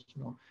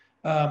transnational.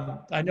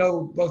 I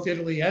know both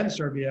Italy and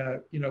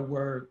Serbia,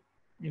 were,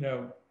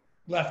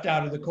 left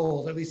out of the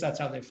cold. At least that's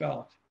how they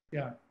felt.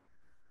 Yeah.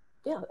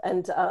 Yeah,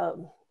 and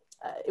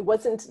it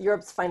wasn't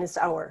Europe's finest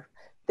hour.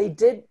 They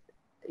did,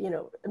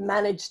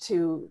 manage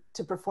to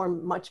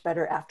perform much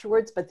better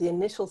afterwards, but the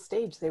initial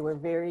stage, they were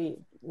very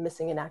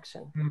missing in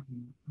action.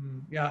 Mm-hmm.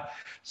 Yeah.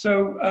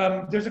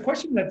 So there's a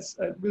question that's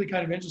really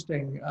kind of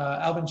interesting.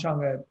 Alvin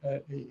Chung,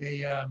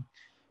 a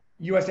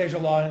U.S. Asia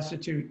Law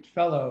Institute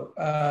fellow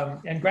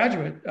and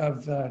graduate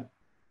of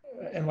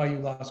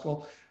NYU Law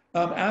School,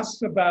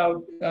 asks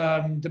about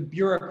the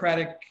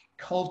bureaucratic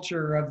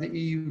culture of the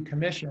EU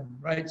Commission,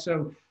 right?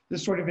 So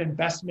this sort of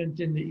investment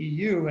in the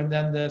EU and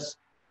then this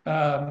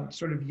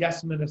sort of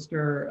yes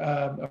minister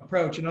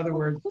approach. In other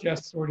words,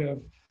 just sort of,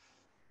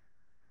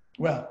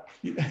 well,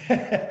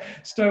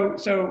 so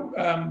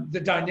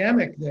the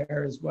dynamic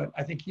there is what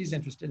I think he's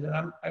interested in.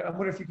 I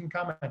wonder if you can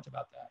comment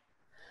about that.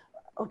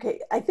 Okay,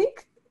 I've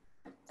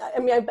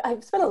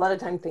spent a lot of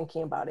time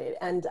thinking about it,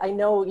 and I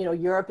know,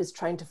 Europe is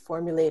trying to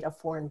formulate a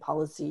foreign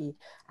policy,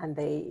 and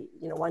they,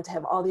 want to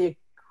have all the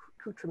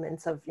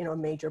accoutrements of, a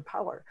major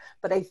power.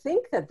 But I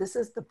think that this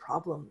is the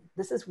problem.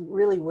 This is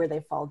really where they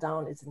fall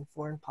down, is in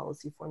foreign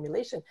policy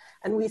formulation.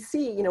 And we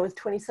see, with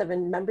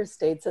 27 member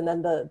states, and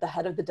then the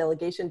head of the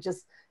delegation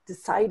just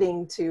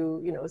deciding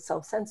to,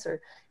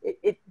 self-censor.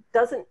 It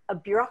doesn't, a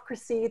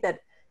bureaucracy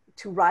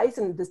to rise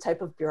in this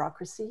type of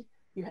bureaucracy,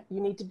 you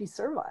need to be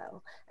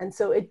servile. And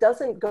so it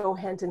doesn't go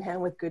hand in hand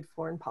with good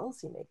foreign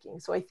policy making.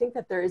 So I think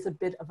that there is a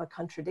bit of a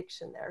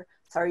contradiction there,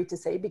 sorry to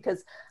say,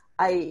 because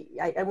I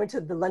went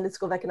to the London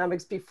School of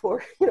Economics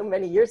before,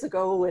 many years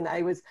ago, when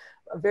I was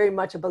very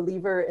much a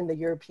believer in the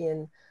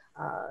European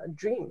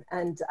dream.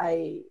 And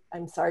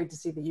I'm sorry to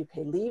see the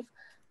UK leave,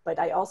 but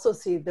I also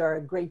see there are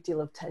a great deal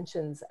of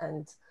tensions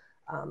and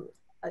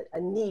a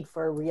need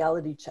for a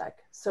reality check.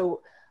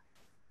 So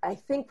I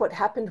think what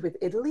happened with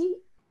Italy,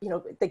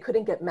 they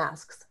couldn't get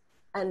masks.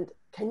 And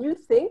can you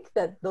think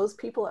that those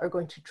people are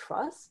going to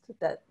trust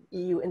that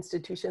EU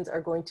institutions are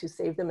going to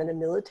save them in a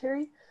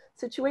military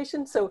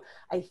situation? So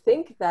I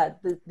think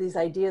that these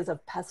ideas of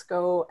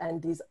PESCO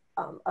and these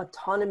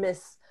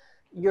autonomous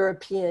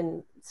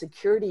European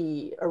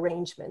security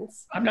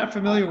arrangements. I'm not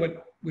familiar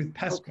with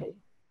PESCO.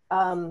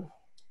 Okay.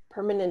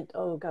 Permanent,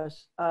 oh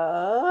gosh,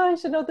 I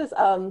should know this.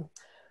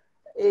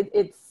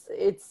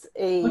 It's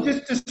a. Well,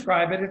 just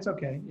describe it. It's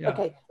okay. Yeah.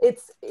 Okay.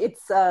 It's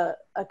a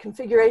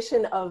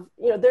configuration of,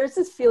 there's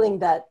this feeling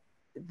that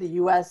the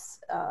U.S.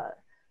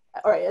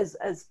 Or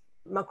as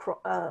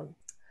Macron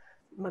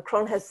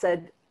has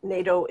said,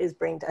 NATO is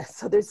brain dead.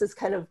 So there's this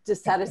kind of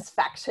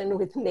dissatisfaction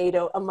with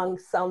NATO among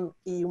some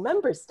EU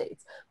member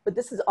states. But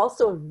this is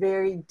also a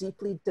very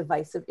deeply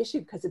divisive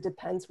issue because it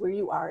depends where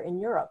you are in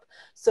Europe.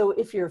 So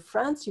if you're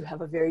France, you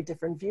have a very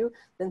different view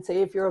than,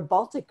 say, if you're a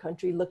Baltic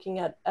country looking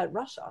at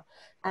Russia.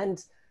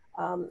 And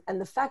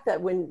the fact that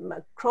when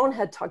Macron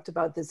had talked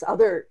about this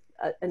other,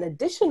 an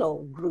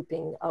additional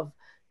grouping of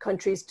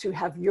countries to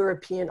have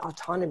European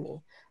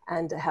autonomy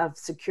and to have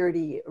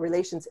security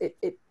relations,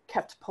 it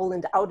kept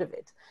Poland out of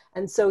it.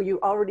 And so you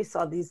already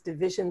saw these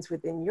divisions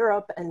within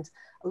Europe and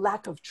a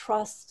lack of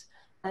trust.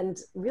 And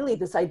really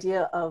this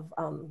idea of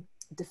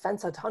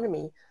defense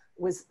autonomy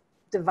was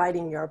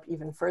dividing Europe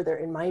even further,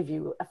 in my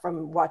view,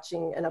 from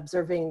watching and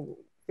observing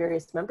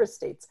various member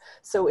states.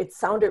 So it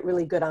sounded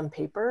really good on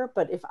paper,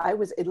 but if I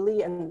was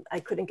Italy and I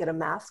couldn't get a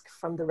mask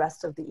from the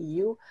rest of the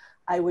EU,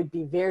 I would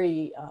be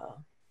very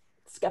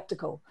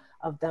skeptical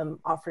of them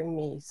offering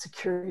me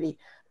security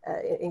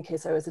in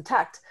case I was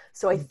attacked.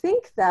 So I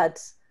think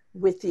that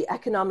with the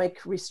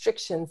economic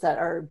restrictions that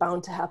are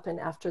bound to happen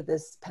after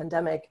this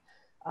pandemic,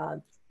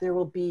 there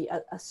will be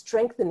a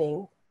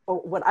strengthening,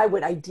 or what I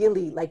would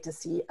ideally like to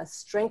see, a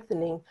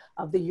strengthening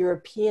of the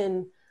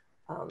European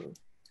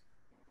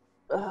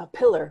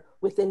pillar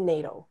within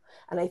NATO.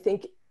 And I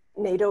think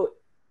NATO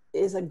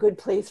is a good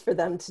place for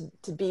them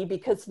to be,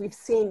 because we've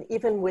seen,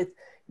 even with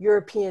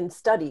European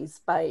studies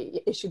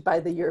issued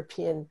by the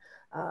European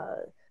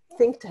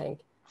think tank,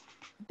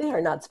 they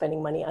are not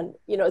spending money on,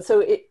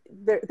 so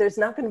there's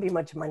not going to be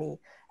much money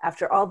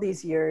after all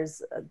these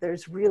years.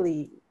 There's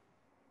really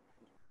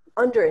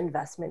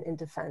underinvestment in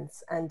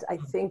defense. And I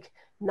think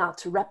not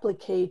to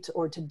replicate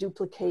or to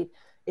duplicate,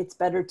 it's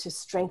better to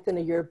strengthen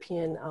a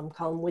European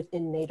column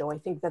within NATO. I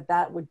think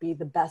that would be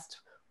the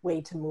best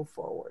way to move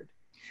forward.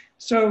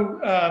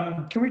 So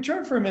can we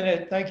turn for a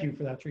minute, thank you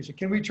for that, Theresa.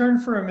 Can we turn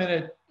for a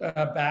minute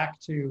back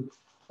to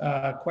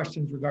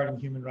questions regarding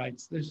human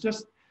rights? There's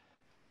just,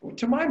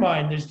 to my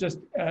mind,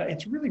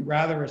 it's really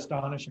rather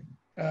astonishing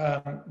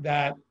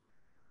that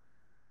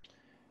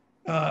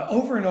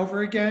over and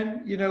over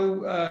again,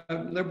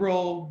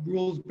 liberal,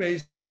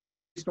 rules-based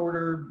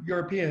order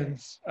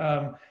Europeans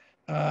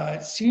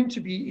seem to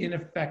be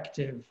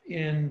ineffective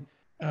in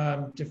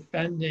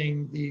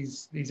defending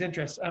these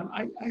interests.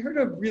 I heard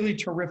a really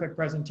terrific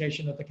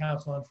presentation at the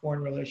Council on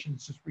Foreign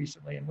Relations just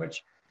recently, in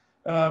which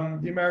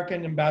the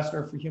American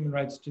ambassador for human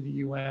rights to the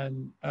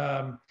UN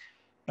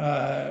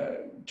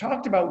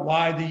talked about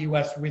why the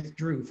US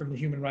withdrew from the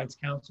Human Rights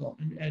Council.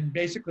 And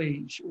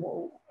basically,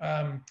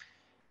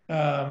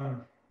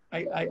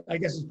 I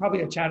guess it's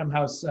probably a Chatham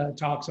House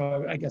talk,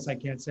 so I guess I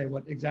can't say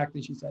what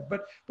exactly she said.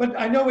 But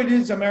I know it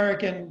is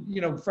American,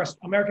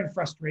 American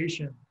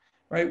frustration,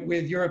 right,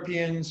 with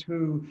Europeans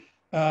who,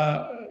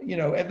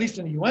 at least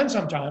in the UN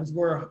sometimes,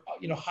 were,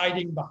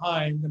 hiding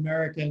behind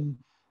American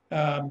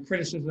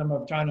criticism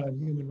of China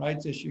and human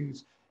rights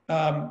issues.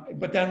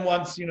 But then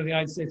once, the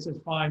United States says,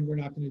 fine, we're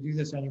not going to do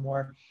this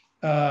anymore,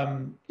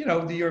 the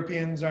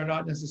Europeans are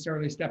not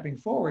necessarily stepping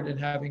forward and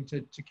having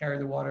to carry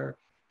the water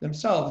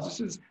themselves.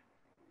 This is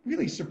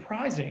really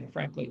surprising,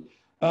 frankly.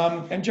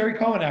 And Jerry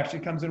Cohen actually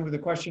comes in with a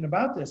question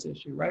about this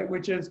issue, right?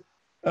 Which is,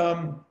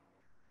 so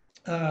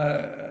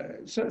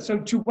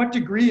to what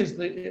degree is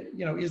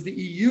the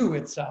EU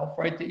itself,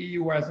 right? The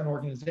EU as an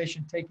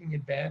organization taking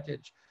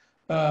advantage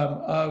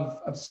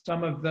of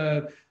some of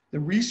the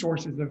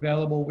resources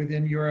available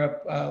within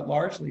Europe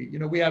largely.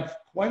 We have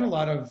quite a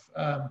lot of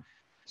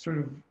sort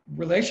of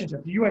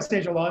relationships. The U.S.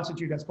 Asia Law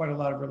Institute has quite a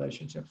lot of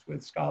relationships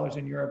with scholars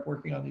in Europe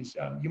working on these.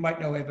 You might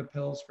know Eva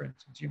Pils, for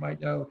instance. You might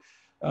know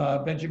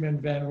Benjamin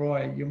Van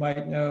Roy. You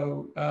might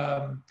know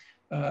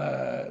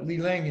Li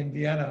Ling in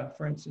Vienna,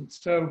 for instance.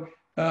 So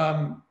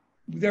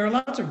there are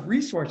lots of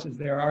resources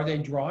there. Are they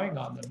drawing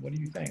on them? What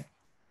do you think?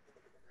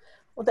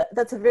 Well,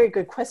 that's a very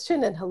good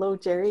question. And hello,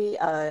 Jerry.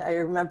 I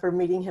remember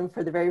meeting him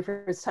for the very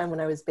first time when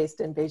I was based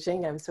in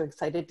Beijing. I was so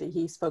excited that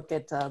he spoke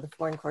at the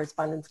Foreign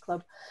Correspondents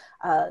Club.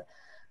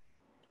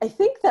 I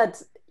think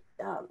that,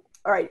 all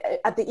right,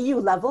 at the EU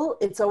level,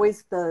 it's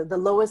always the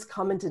lowest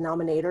common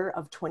denominator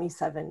of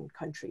 27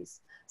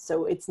 countries.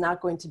 So it's not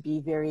going to be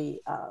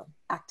very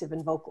active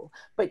and vocal.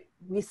 But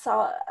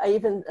I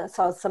even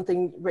saw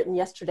something written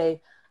yesterday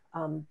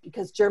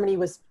because Germany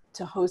was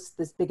to host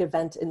this big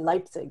event in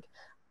Leipzig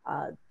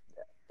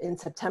in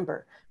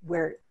September,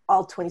 where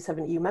all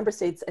 27 EU member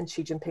states and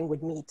Xi Jinping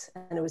would meet.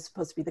 And it was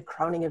supposed to be the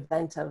crowning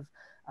event of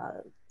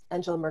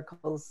Angela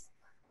Merkel's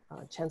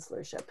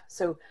chancellorship.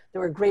 So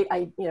there were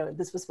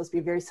this was supposed to be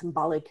a very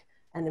symbolic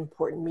and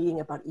important meeting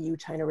about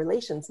EU-China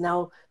relations.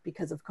 Now,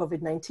 because of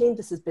COVID-19,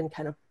 this has been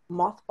kind of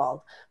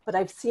mothballed, but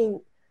I've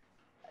seen,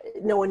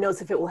 no one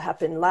knows if it will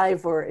happen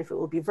live or if it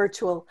will be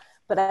virtual,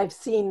 but I've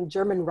seen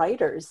German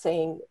writers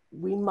saying,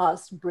 we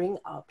must bring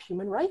up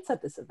human rights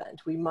at this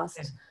event. We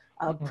must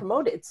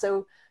promote it.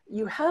 So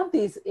you have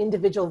these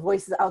individual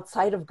voices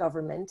outside of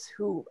government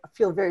who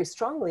feel very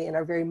strongly and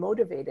are very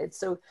motivated.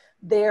 So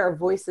they are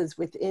voices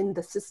within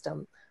the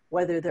system,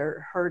 whether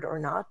they're heard or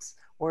not,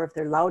 or if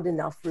they're loud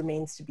enough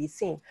remains to be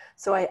seen.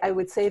 So I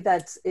would say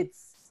that it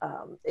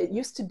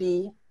used to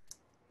be,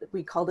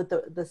 we called it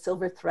the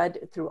silver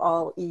thread through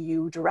all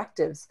EU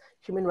directives.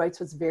 Human rights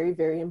was very,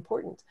 very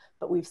important,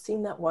 but we've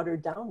seen that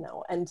watered down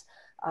now, and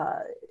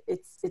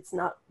it's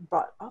not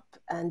brought up,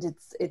 and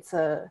it's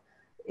a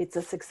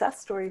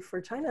success story for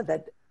China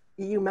that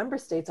EU member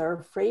states are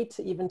afraid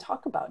to even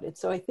talk about it.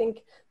 So I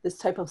think this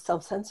type of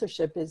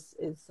self-censorship is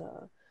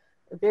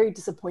very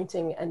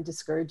disappointing and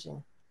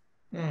discouraging.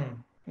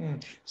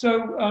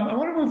 So I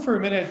want to move for a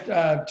minute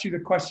to the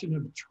question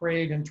of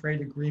trade and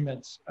trade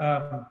agreements,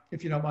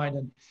 if you don't mind.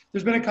 And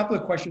there's been a couple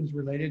of questions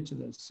related to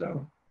this.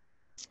 So,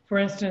 for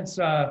instance,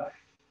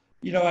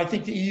 I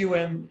think the EU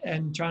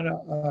and China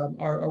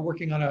are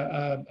working on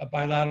a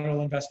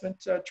bilateral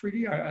investment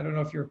treaty. I don't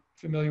know if you're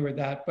familiar with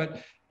that,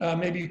 but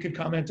maybe you could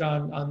comment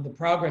on the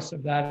progress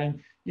of that, and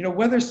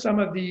whether some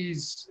of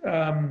these.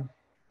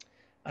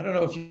 I don't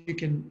know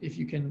if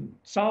you can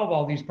solve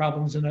all these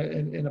problems in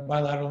a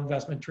bilateral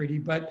investment treaty,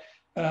 but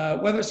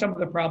whether some of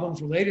the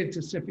problems related to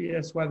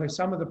CFIUS, whether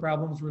some of the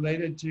problems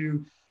related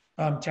to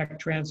tech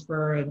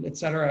transfer, and et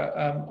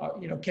cetera,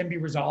 can be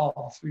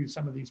resolved through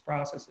some of these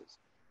processes.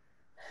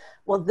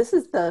 Well, this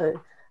is the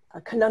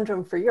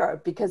conundrum for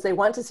Europe, because they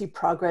want to see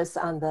progress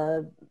on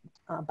the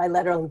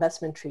bilateral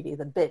investment treaty,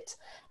 the BIT.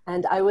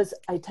 And I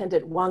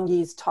attended Wang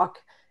Yi's talk.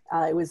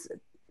 It was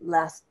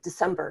last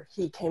December.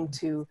 He came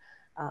to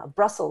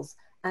Brussels,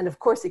 and of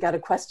course he got a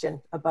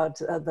question about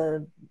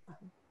the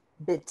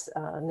BIT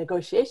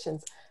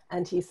negotiations,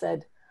 and he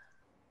said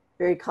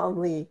very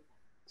calmly,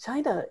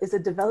 China is a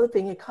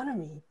developing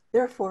economy,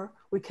 therefore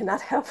we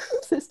cannot have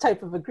this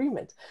type of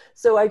agreement.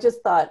 So I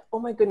just thought, oh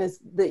my goodness,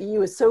 the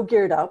EU is so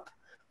geared up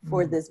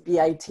for this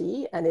BIT,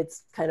 and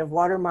it's kind of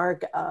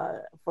watermark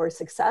for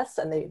success,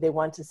 and they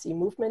want to see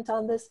movement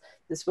on this.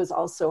 This was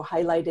also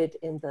highlighted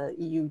in the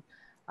EU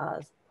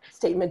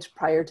statement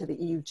prior to the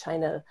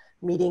EU-China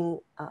meeting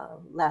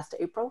last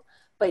April.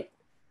 But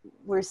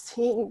we're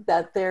seeing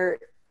that the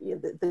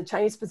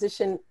Chinese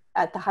position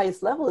at the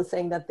highest level is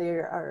saying that they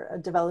are a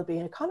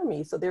developing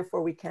economy, so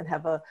therefore we can't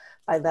have a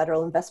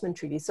bilateral investment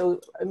treaty. So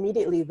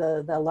immediately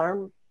the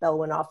alarm bell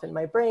went off in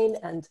my brain,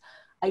 and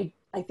I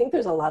think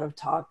there's a lot of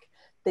talk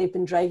they've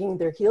been dragging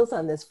their heels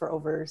on this for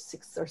over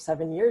 6 or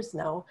 7 years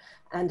now.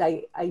 And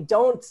I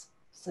don't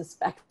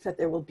suspect that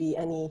there will be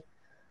any,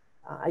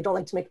 I don't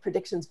like to make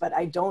predictions, but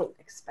I don't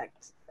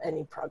expect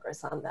any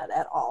progress on that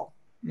at all.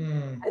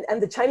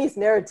 And the Chinese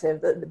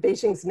narrative, the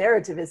Beijing's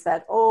narrative is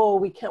that, oh,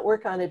 we can't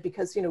work on it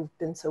because, you know, we've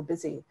been so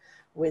busy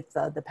with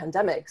the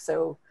pandemic.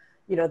 So,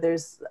 you know,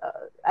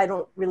 I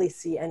don't really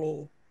see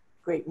any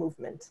great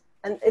movement.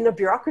 And in a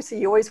bureaucracy,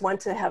 you always want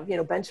to have, you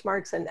know,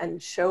 benchmarks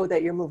and show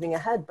that you're moving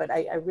ahead. But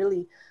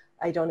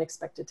I don't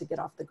expect it to get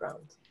off the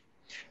ground.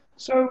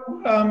 So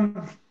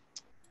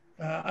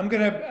I'm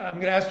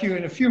gonna ask you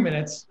in a few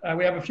minutes.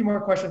 We have a few more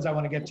questions I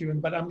want to get to,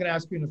 but I'm gonna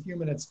ask you in a few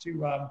minutes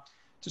to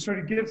sort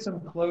of give some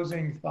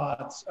closing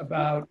thoughts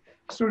about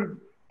sort of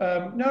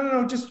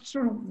just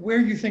sort of where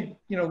you think,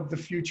 you know, the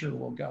future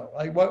will go.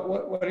 Like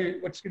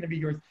what's going to be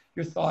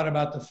your thought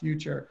about the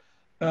future.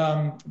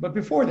 But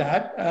before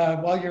that,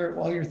 while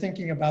you're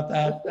thinking about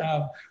that,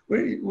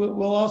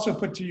 we'll also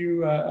put to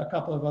you a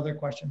couple of other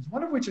questions.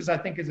 One of which is, I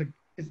think,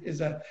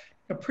 is a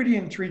pretty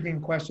intriguing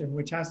question,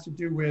 which has to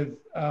do with,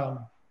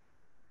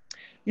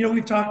 you know,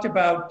 we've talked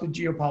about the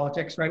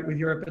geopolitics, right, with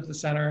Europe at the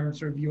center and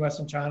sort of U.S.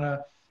 and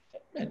China,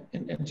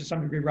 and to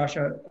some degree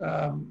Russia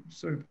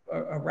sort of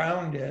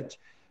around it.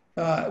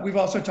 We've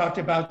also talked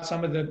about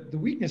some of the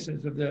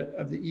weaknesses of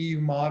the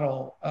EU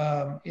model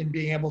in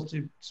being able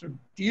to sort of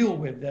deal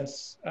with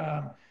this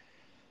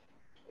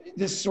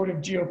sort of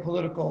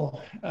geopolitical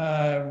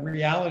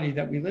reality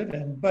that we live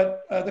in.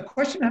 But the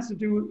question has to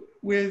do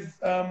with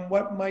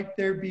what might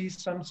there be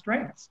some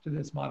strengths to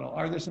this model?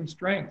 Are there some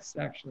strengths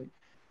actually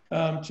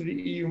to the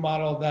EU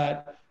model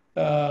that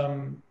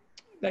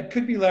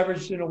could be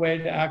leveraged in a way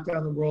to act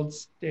on the world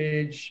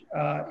stage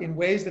in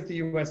ways that the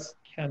US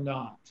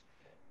cannot?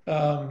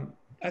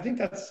 I think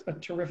that's a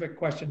terrific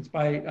question. It's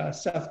by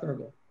Seth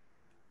Gergel.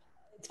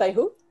 It's by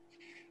who?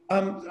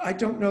 I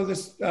don't know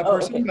this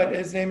person, okay. But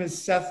his name is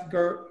Seth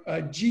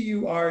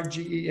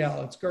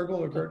G-U-R-G-E-L. It's Gergel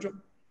or Gergel?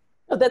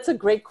 Oh, that's a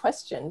great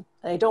question.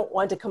 I don't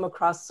want to come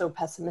across so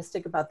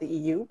pessimistic about the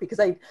EU because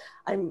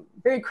I'm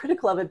very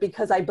critical of it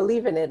because I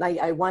believe in it and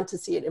I want to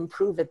see it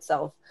improve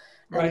itself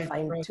and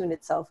fine-tune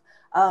itself.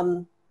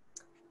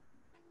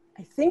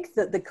 I think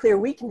that the clear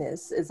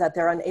weakness is that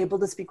they're unable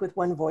to speak with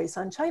one voice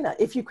on China.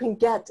 If you can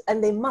get,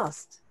 and they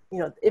must, you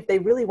know, if they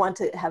really want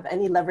to have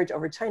any leverage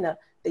over China,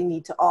 they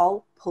need to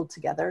all pull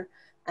together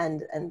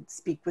and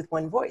speak with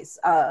one voice.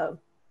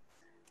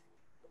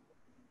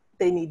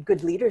 They need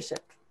good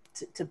leadership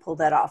to pull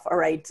that off. All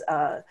right,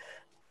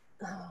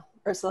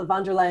 Ursula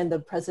von der Leyen, the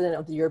president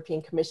of the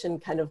European Commission,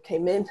 kind of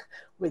came in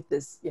with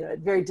this, you know,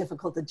 very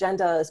difficult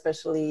agenda,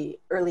 especially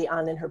early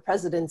on in her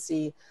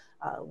presidency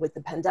with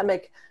the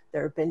pandemic.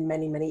 There have been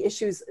many, many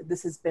issues.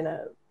 This has been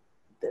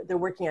they're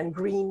working on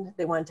green.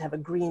 They wanted to have a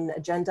green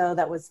agenda.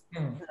 That was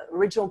the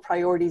original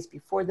priorities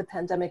before the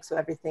pandemic. So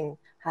everything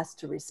has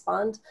to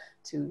respond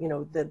to, you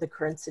know, the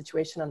current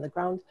situation on the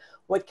ground.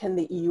 What can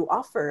the EU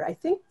offer? I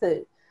think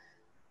that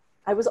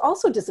I was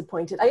also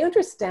disappointed. I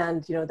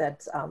understand, you know,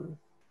 that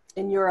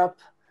in Europe,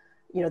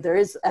 you know, there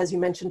is, as you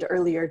mentioned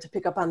earlier, to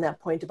pick up on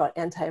that point about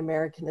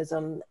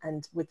anti-Americanism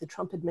and with the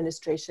Trump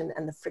administration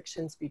and the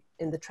frictions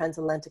in the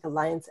transatlantic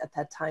alliance at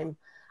that time,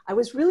 I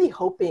was really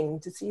hoping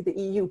to see the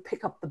EU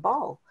pick up the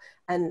ball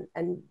and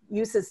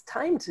use this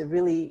time to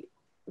really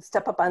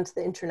step up onto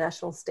the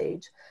international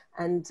stage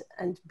and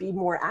be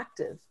more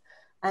active.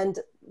 And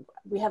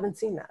we haven't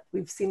seen that.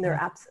 We've seen their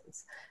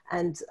absence.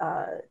 And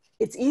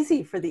it's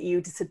easy for the EU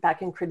to sit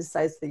back and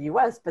criticize the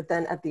US, but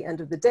then at the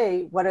end of the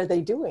day, what are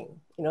they doing?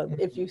 You know,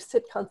 if you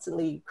sit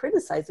constantly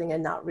criticizing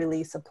and not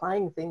really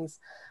supplying things,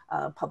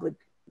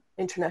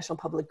 international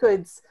public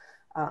goods,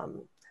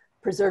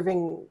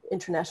 preserving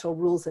international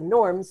rules and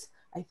norms,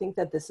 I think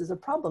that this is a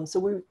problem.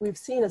 So we've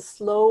seen a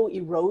slow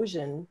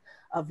erosion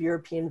of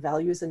European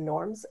values and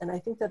norms, and I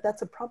think that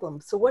that's a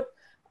problem. So what,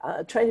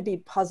 trying to be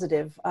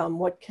positive,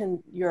 what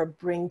can Europe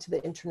bring to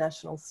the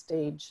international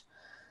stage?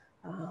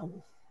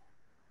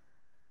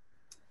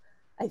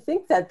 I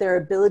think that their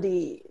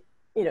ability,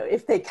 you know,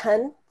 if they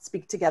can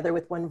speak together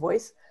with one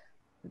voice,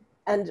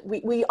 and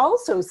we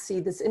also see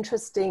this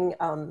interesting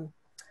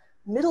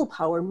middle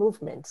power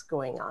movement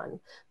going on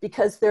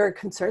because there are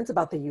concerns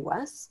about the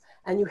US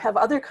and you have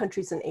other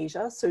countries in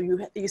Asia. So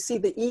you see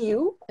the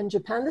EU and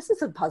Japan, this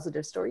is a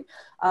positive story.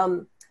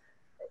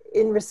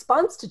 In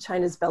response to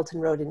China's Belt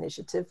and Road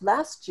Initiative,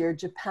 last year,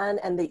 Japan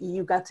and the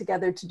EU got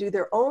together to do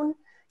their own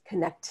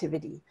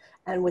connectivity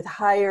and with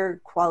higher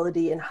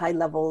quality and high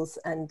levels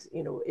and,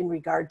 you know, in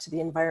regard to the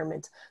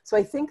environment. So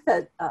I think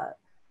that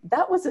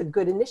that was a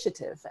good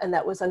initiative and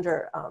that was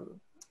under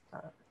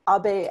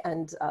Abe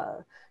and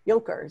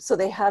Juncker. So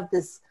they have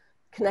this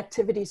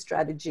connectivity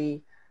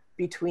strategy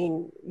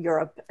between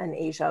Europe and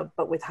Asia,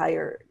 but with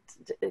higher,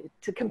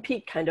 to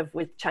compete kind of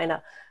with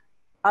China.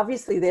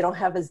 Obviously, they don't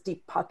have as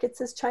deep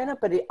pockets as China,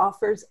 but it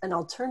offers an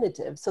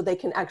alternative. So they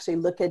can actually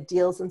look at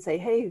deals and say,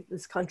 hey,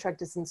 this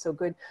contract isn't so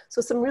good.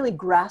 So some really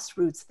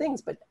grassroots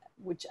things, but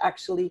which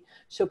actually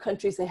show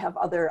countries they have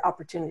other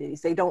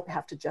opportunities. They don't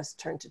have to just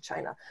turn to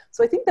China.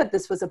 So I think that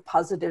this was a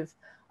positive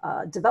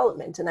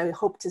development. And I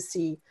hope to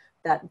see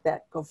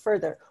that go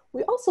further.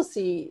 We also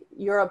see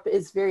Europe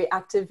is very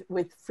active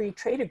with free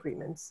trade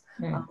agreements.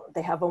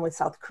 They have one with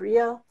South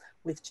Korea,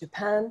 with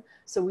Japan.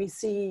 So we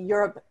see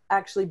Europe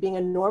actually being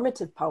a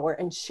normative power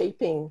and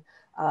shaping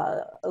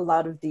a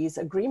lot of these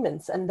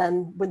agreements. And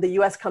then when the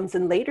US comes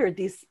in later,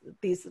 these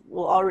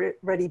will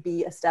already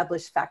be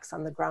established facts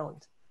on the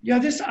ground. Yeah,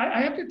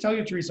 I have to tell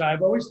you, Theresa,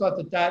 I've always thought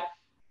that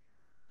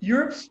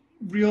Europe's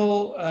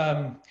real,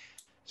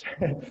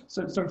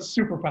 so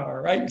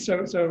superpower, right?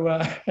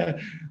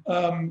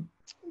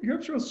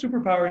 Europe's real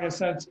superpower in a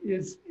sense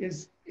is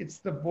it's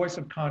the voice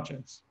of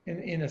conscience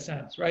in a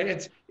sense,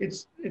 right?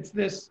 It's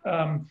this,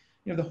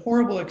 the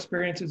horrible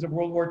experiences of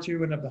World War II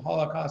and of the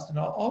Holocaust and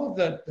all of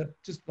the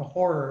just the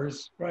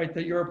horrors, right,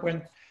 that Europe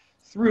went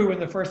through in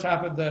the first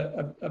half of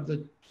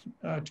the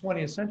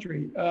 20th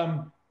century.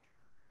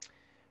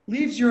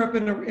 Leaves Europe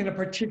in a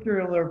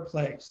particular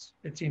place,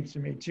 it seems to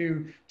me,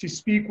 to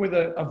speak with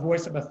a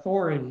voice of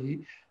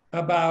authority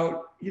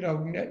about,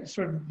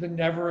 sort of the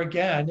never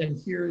again,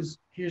 and here's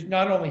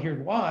not only here's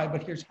why,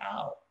 but here's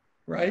how,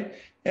 right?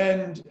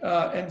 And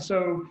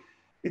so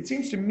it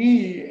seems to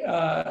me,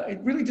 it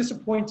really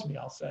disappoints me,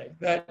 I'll say,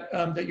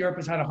 that Europe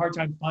has had a hard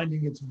time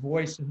finding its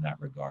voice in that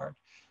regard.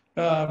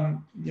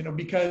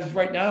 Because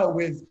right now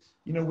with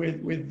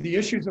the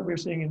issues that we're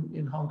seeing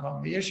in Hong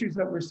Kong, the issues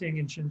that we're seeing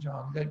in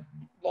Xinjiang, the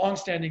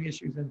longstanding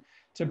issues in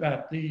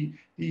Tibet, the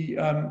Gui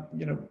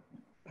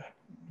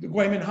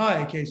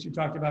Minhai case you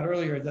talked about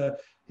earlier,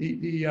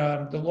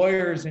 the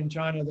lawyers in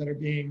China that are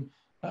being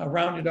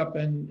rounded up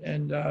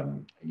and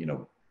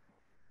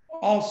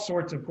all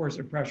sorts of course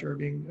of pressure are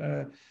being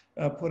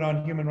put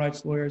on human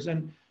rights lawyers.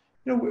 And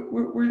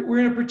we're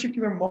in a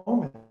particular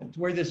moment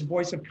where this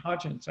voice of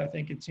conscience, I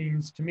think it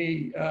seems to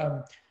me,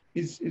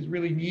 is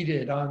really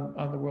needed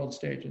on the world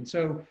stage. And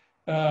so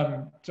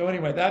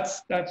anyway,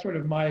 that's sort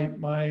of my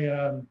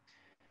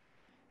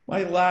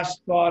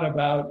last thought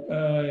about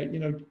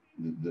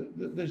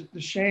the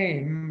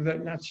shame,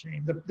 that not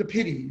shame, the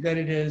pity that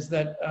it is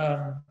that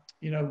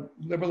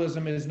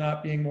liberalism is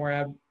not being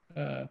more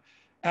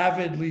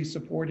avidly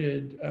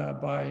supported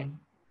by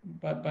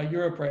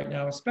Europe right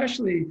now,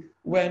 especially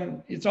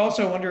when it's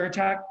also under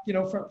attack,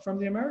 from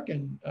the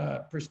American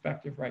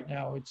perspective right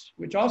now,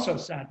 which also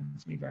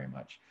saddens me very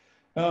much.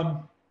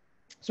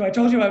 So I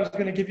told you I was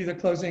going to give you the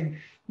closing,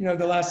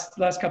 the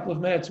last couple of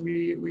minutes.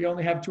 We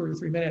only have 2 or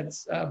 3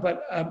 minutes,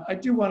 but I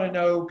do want to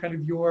know kind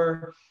of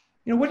your,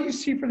 what do you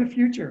see for the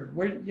future?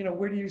 Where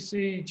do you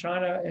see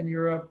China and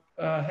Europe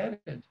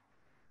headed?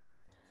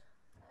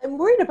 I'm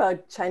worried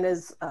about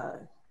China's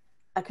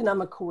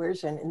economic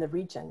coercion in the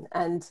region,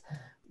 and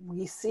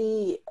we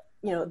see,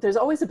 there's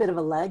always a bit of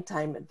a lag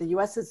time. The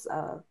U.S.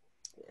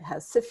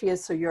 has CFIUS,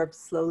 so Europe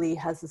slowly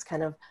has this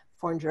kind of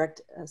foreign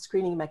direct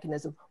screening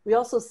mechanism. We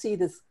also see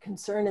this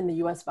concern in the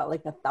U.S. about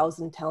like the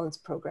 1,000 Talents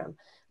program,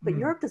 but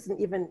Europe doesn't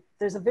even,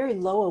 there's a very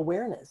low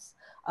awareness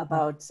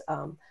about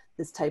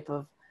this type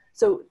of,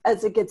 so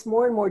as it gets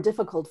more and more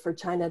difficult for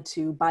China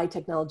to buy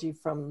technology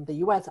from the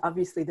U.S.,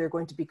 obviously they're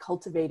going to be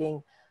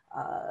cultivating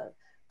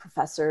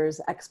professors,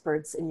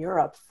 experts in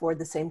Europe for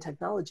the same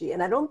technology.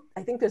 And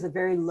I think there's a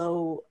very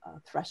low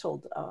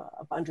threshold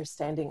of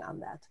understanding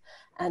on that.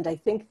 And I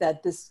think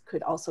that this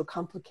could also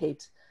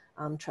complicate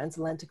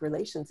transatlantic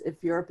relations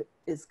if Europe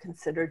is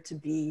considered to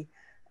be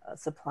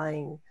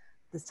supplying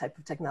this type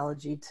of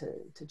technology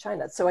to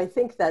China. So I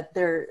think that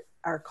there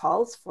are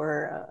calls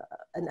for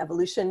an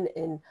evolution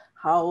in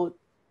how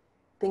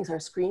things are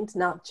screened,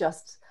 not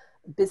just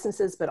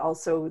businesses, but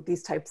also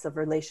these types of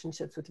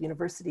relationships with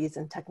universities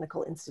and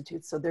technical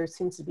institutes. So there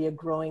seems to be a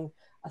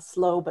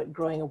slow but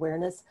growing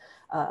awareness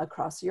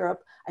across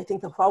Europe. I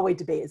think the Huawei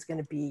debate is going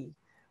to be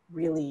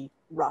really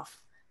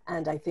rough.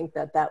 And I think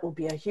that will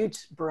be a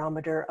huge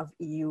barometer of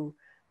EU,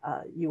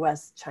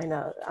 US,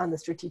 China on the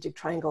strategic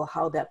triangle,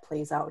 how that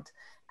plays out.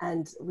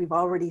 And we've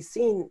already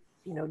seen,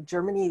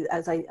 Germany,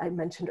 as I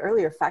mentioned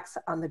earlier, facts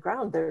on the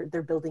ground,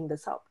 they're building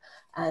this up.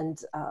 And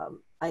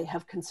I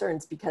have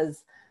concerns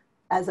because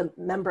as a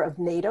member of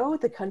NATO,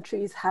 the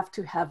countries have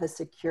to have a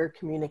secure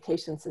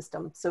communication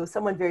system. So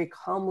someone very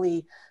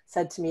calmly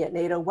said to me at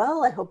NATO,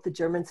 well, I hope the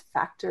Germans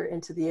factor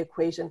into the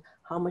equation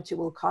how much it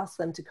will cost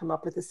them to come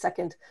up with a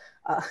second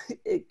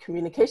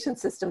communication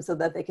system so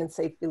that they can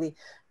safely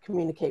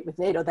communicate with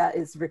NATO. That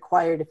is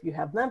required if you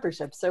have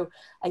membership. So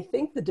I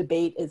think the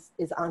debate is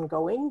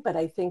ongoing, but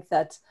I think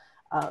that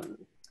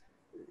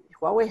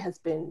Huawei has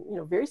been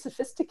very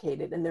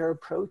sophisticated in their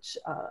approach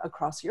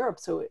across Europe.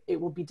 So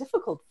it will be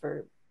difficult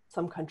for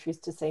some countries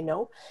to say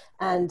no.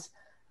 And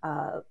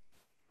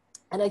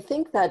I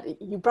think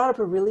that you brought up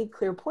a really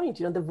clear point,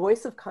 the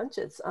voice of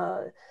conscience.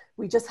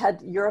 We just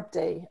had Europe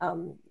Day,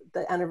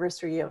 the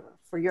anniversary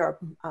for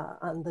Europe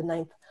on the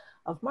 9th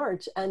of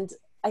March. And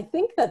I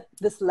think that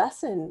this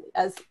lesson,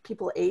 as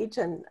people age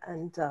and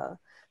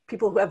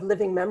people who have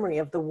living memory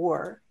of the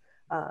war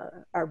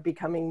are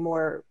becoming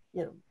more,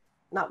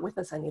 not with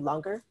us any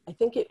longer. I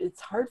think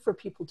it's hard for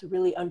people to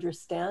really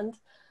understand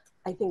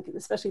I think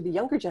especially the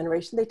younger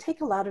generation, they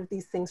take a lot of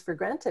these things for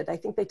granted. I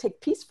think they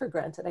take peace for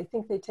granted. I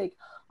think they take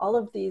all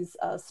of these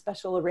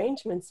special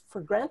arrangements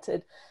for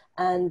granted.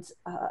 And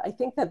I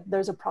think that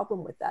there's a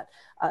problem with that.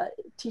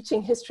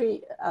 Teaching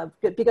history,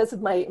 because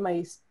of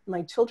my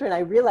children, I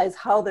realize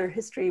how their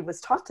history was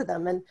taught to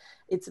them, and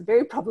it's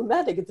very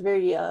problematic. It's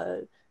very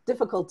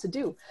difficult to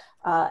do.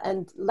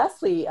 And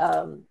Leslie,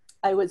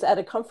 I was at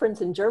a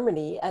conference in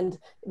Germany, and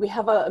we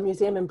have a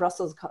museum in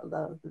Brussels called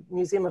the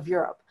Museum of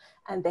Europe.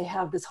 And they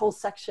have this whole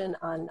section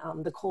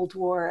on the Cold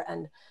War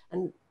and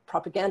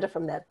propaganda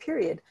from that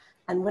period.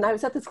 And when I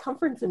was at this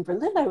conference in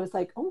Berlin, I was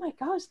like, oh my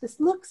gosh, this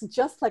looks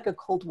just like a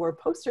Cold War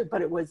poster,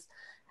 but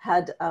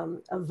had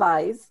a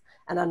vise.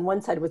 And on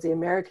one side was the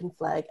American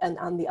flag, and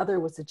on the other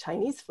was the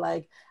Chinese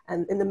flag.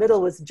 And in the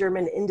middle was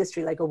German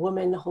industry, like a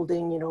woman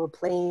holding, a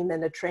plane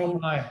and a train. Oh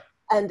my.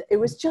 And it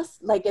was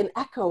just like an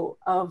echo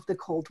of the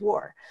Cold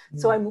War.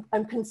 So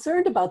I'm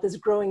concerned about this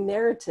growing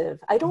narrative.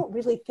 I don't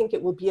really think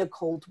it will be a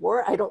Cold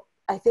War.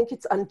 I think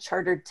it's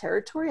uncharted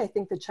territory. I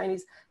think the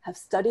Chinese have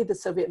studied the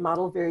Soviet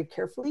model very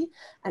carefully.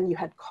 And you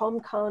had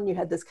Comcon, you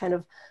had this kind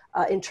of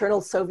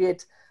internal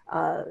Soviet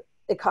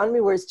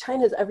economy, whereas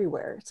China's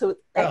everywhere. So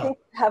I think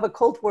to have a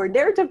Cold War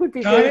narrative would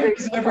be very, very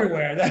difficult.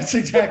 Everywhere. That's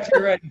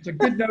exactly right. It's a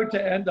good note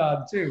to end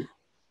on too.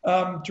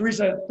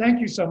 Theresa, thank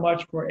you so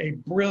much for a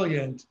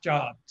brilliant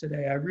job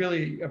today. I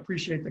really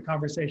appreciate the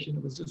conversation.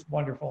 It was just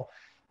wonderful.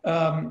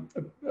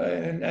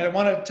 And I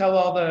want to tell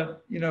all the,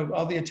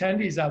 all the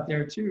attendees out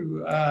there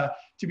too,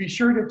 to be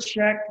sure to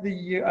check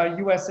the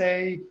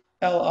USALI,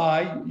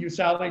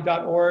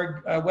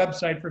 USALI.org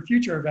website for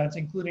future events,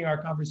 including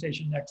our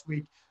conversation next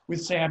week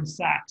with Sam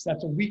Sachs.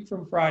 That's a week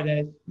from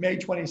Friday, May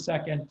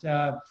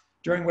 22nd,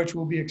 during which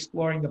we'll be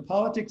exploring the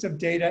politics of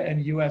data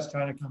and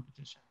US-China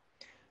competition.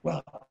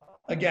 Well,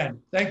 again,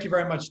 thank you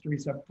very much,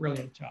 Theresa.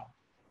 Brilliant job.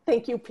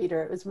 Thank you,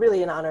 Peter. It was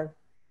really an honor.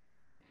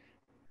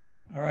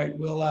 All right,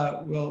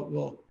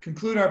 we'll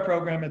conclude our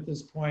program at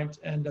this point.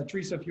 And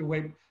Theresa, if you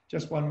wait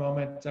just one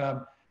moment,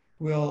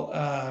 we'll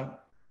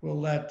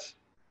let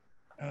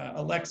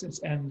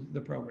Alexis end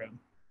the program.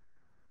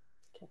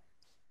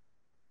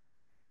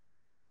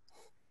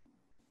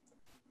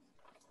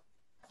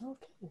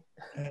 Okay.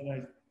 And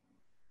I'm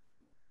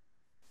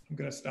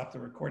going to stop the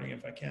recording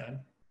if I can.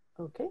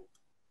 Okay.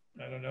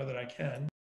 I don't know that I can.